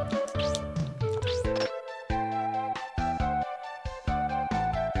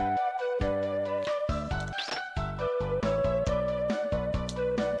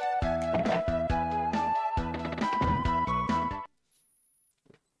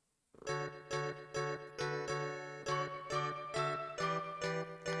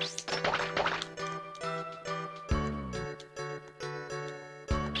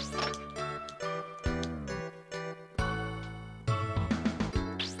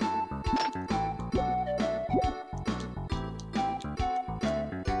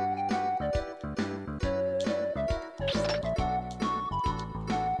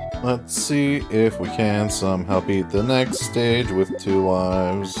 Let's see if we can somehow beat the next stage with 2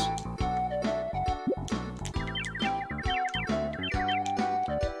 lives.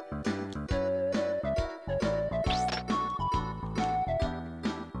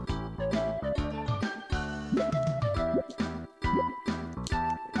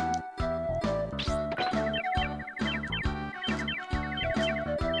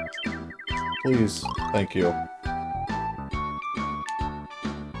 Please, thank you.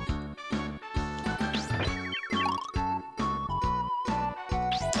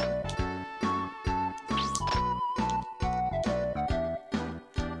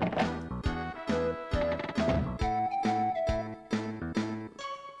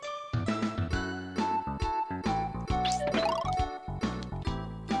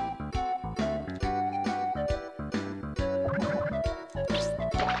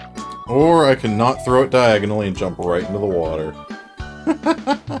 Or I can not throw it diagonally and jump right into the water.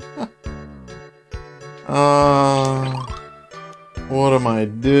 What am I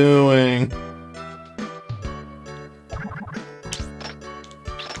doing?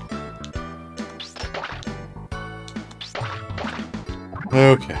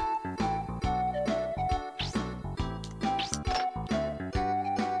 Okay.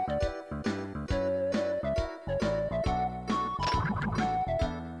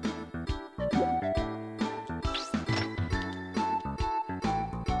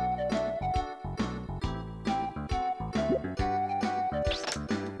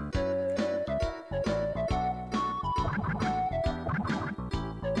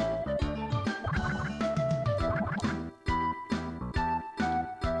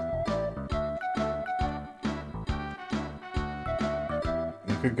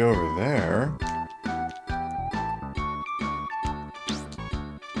 Could go over there.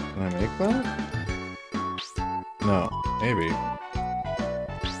 Can I make that? No, maybe.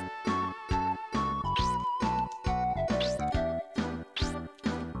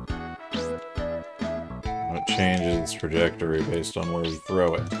 It changes its trajectory based on where we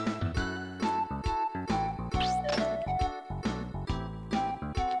throw it.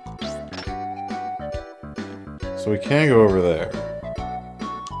 So we can go over there.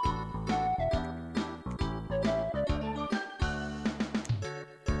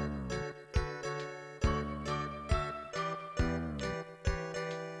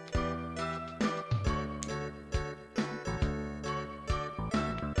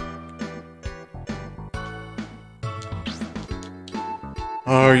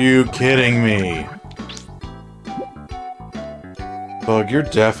 Are you kidding me? Bug, you're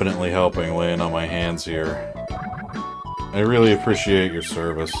definitely helping laying on my hands here. I really appreciate your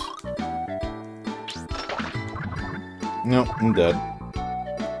service. Nope, I'm dead.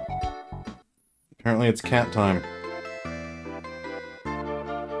 Apparently it's cat time.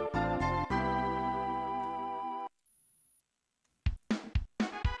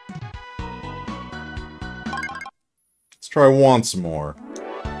 Let's try once more.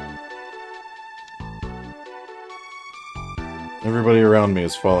 Everybody around me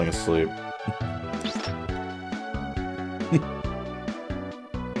is falling asleep.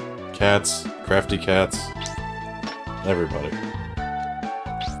 Cats, crafty cats, everybody.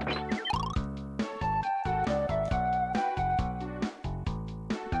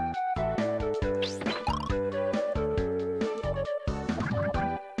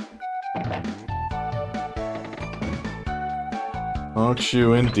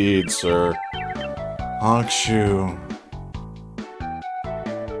 Honkshoe indeed, sir. Honkshoe.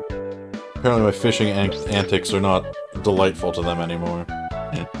 Apparently my fishing antics are not delightful to them anymore.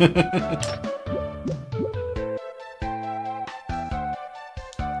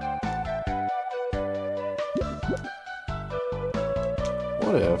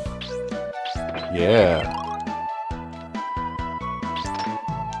 What if? Yeah.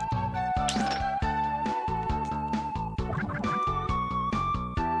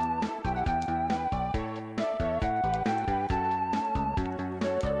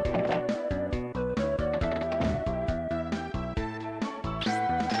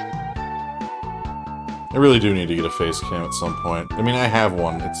 I really do need to get a face cam at some point. I mean, I have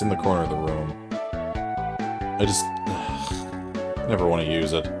one. It's in the corner of the room. I just... never want to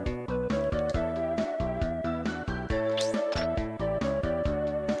use it.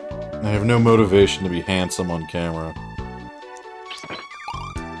 I have no motivation to be handsome on camera.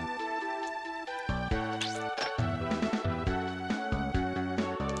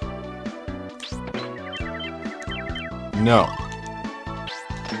 No.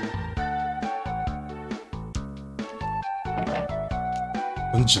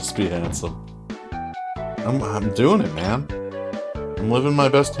 Just be handsome. I'm doing it, man. I'm living my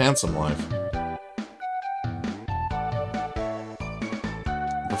best handsome life.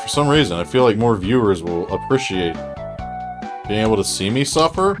 But for some reason, I feel like more viewers will appreciate being able to see me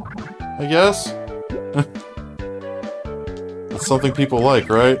suffer, I guess? That's something people like,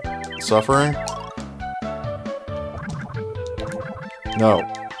 right? Suffering? No.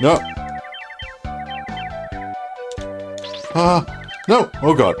 No! No!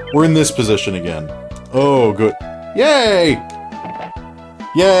 Oh god, we're in this position again. Oh, good. Yay!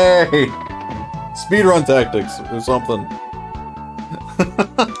 Yay! Speedrun tactics, or something.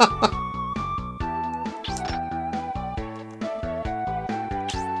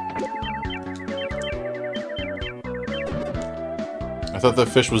 I thought that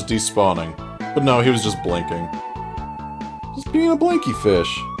fish was despawning. But no, he was just blinking. Just being a blinky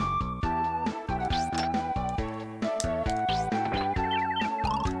fish.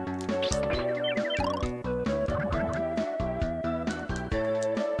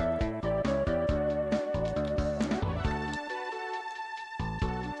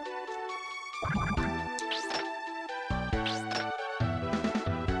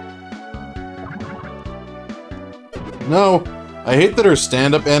 No! I hate that her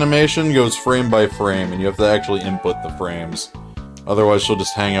stand-up animation goes frame by frame, and you have to actually input the frames. Otherwise, she'll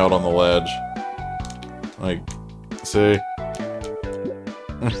just hang out on the ledge. Like, see?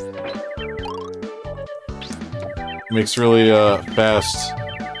 Makes really, fast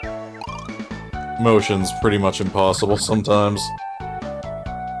motions pretty much impossible sometimes.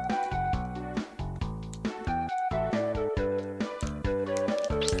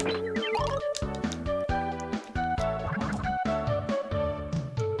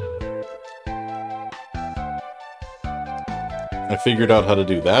 I figured out how to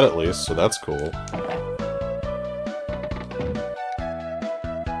do that at least, so that's cool.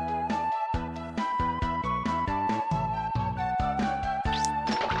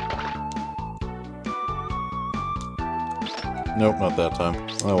 Nope, not that time.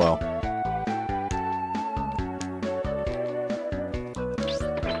 Oh well.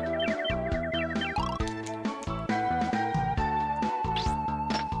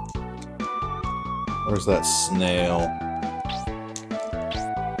 Where's that snail?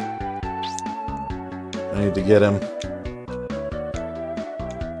 I need to get him.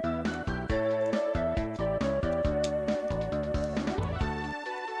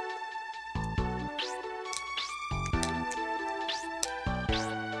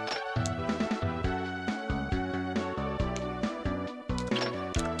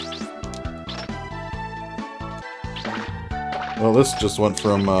 Well, this just went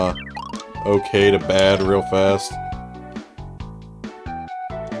from, okay to bad real fast.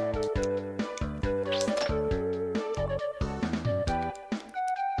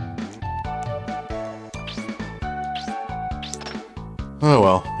 Oh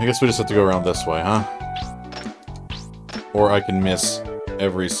well, I guess we just have to go around this way, huh? Or I can miss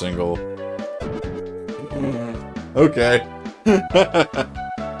every single... Okay. I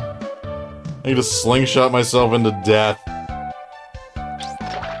need to slingshot myself into death.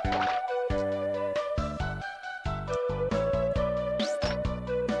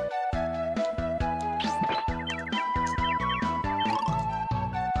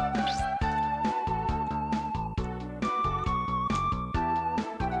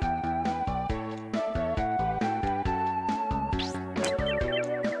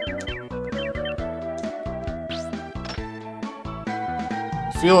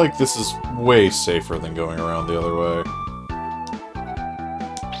 I feel like this is way safer than going around the other way.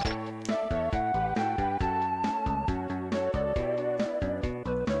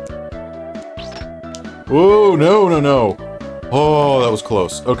 Whoa, no, no, no. Oh, that was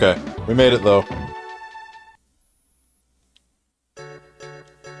close. Okay, we made it though.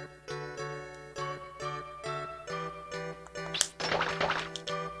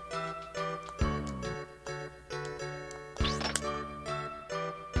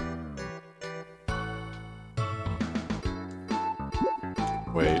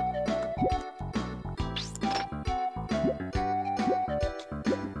 Wait.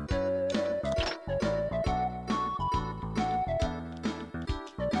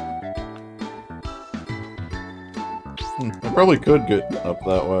 I probably could get up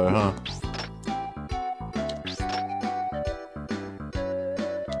that way, huh?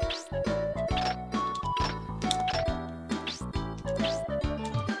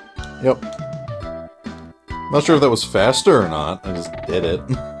 Yep. Not sure if that was faster or not. I just did it.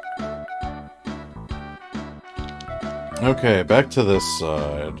 Okay, back to this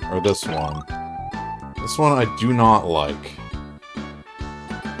side. Or this one. This one I do not like.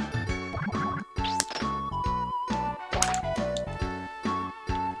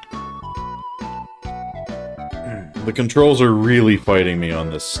 The controls are really fighting me on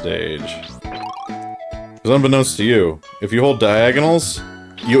this stage. Because unbeknownst to you, if you hold diagonals,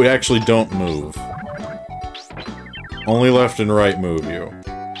 you actually don't move. Only left and right move you.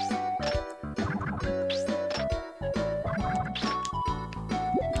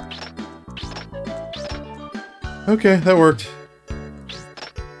 Okay, that worked.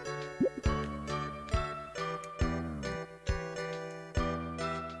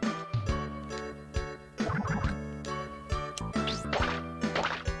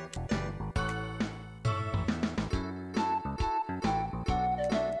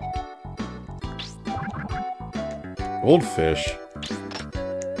 Goldfish.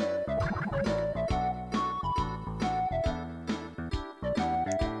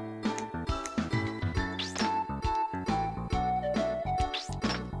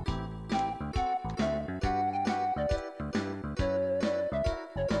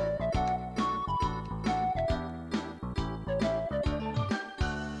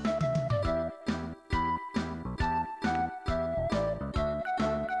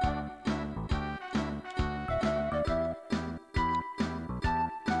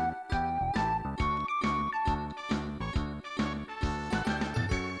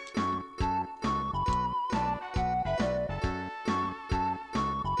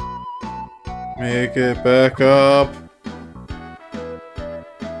 Make it back up.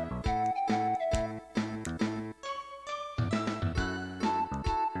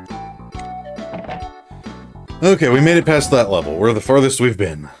 Okay, we made it past that level. We're the farthest we've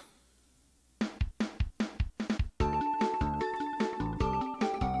been.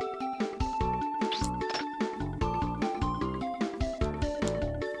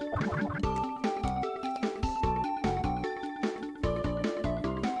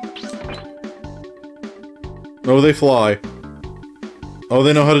 Oh, they fly. Oh,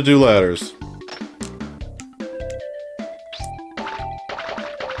 they know how to do ladders.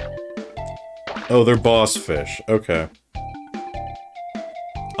 Oh, they're boss fish. Okay.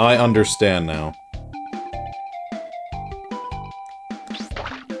 I understand now.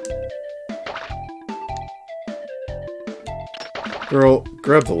 Girl,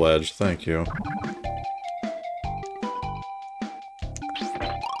 grab the ledge. Thank you.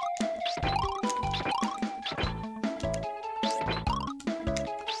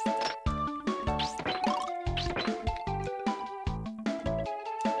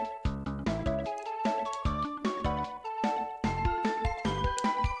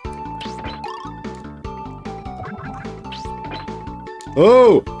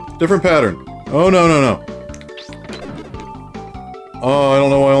 Oh! Different pattern. Oh, no, no, no. Oh, I don't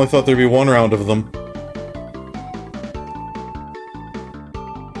know why I only thought there'd be one round of them.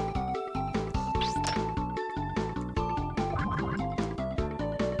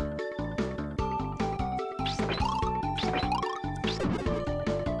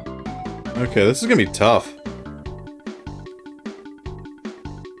 Okay, this is gonna be tough.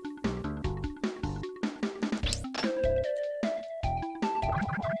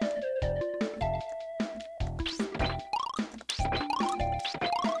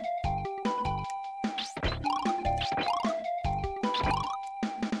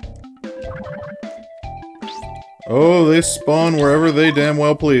 Oh, they spawn wherever they damn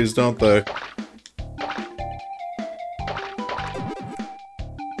well please, don't they?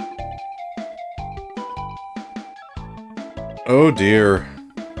 Oh dear.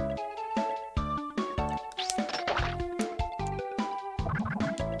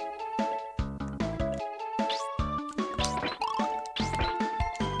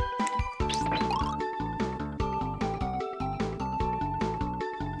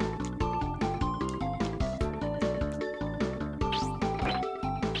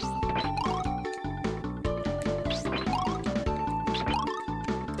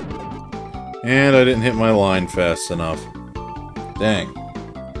 And I didn't hit my line fast enough. Dang.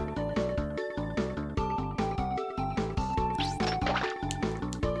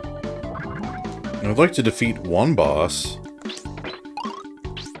 I'd like to defeat one boss.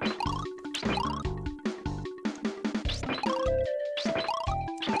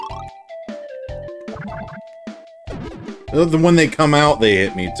 When they come out, they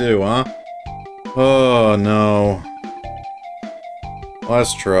hit me too, huh? Oh, no.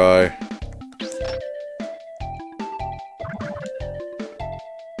 Last try.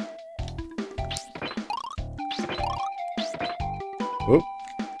 Whoop.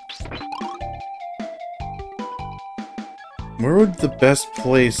 Where would the best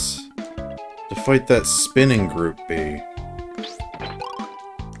place to fight that spinning group be?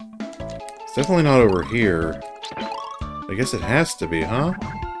 It's definitely not over here. I guess it has to be, huh?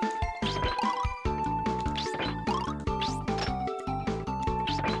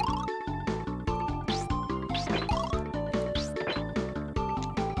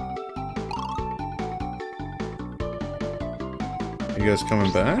 You guys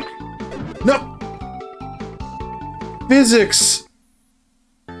coming back? No! Physics!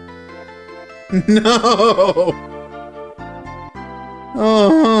 No!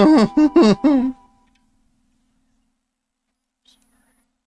 Oh!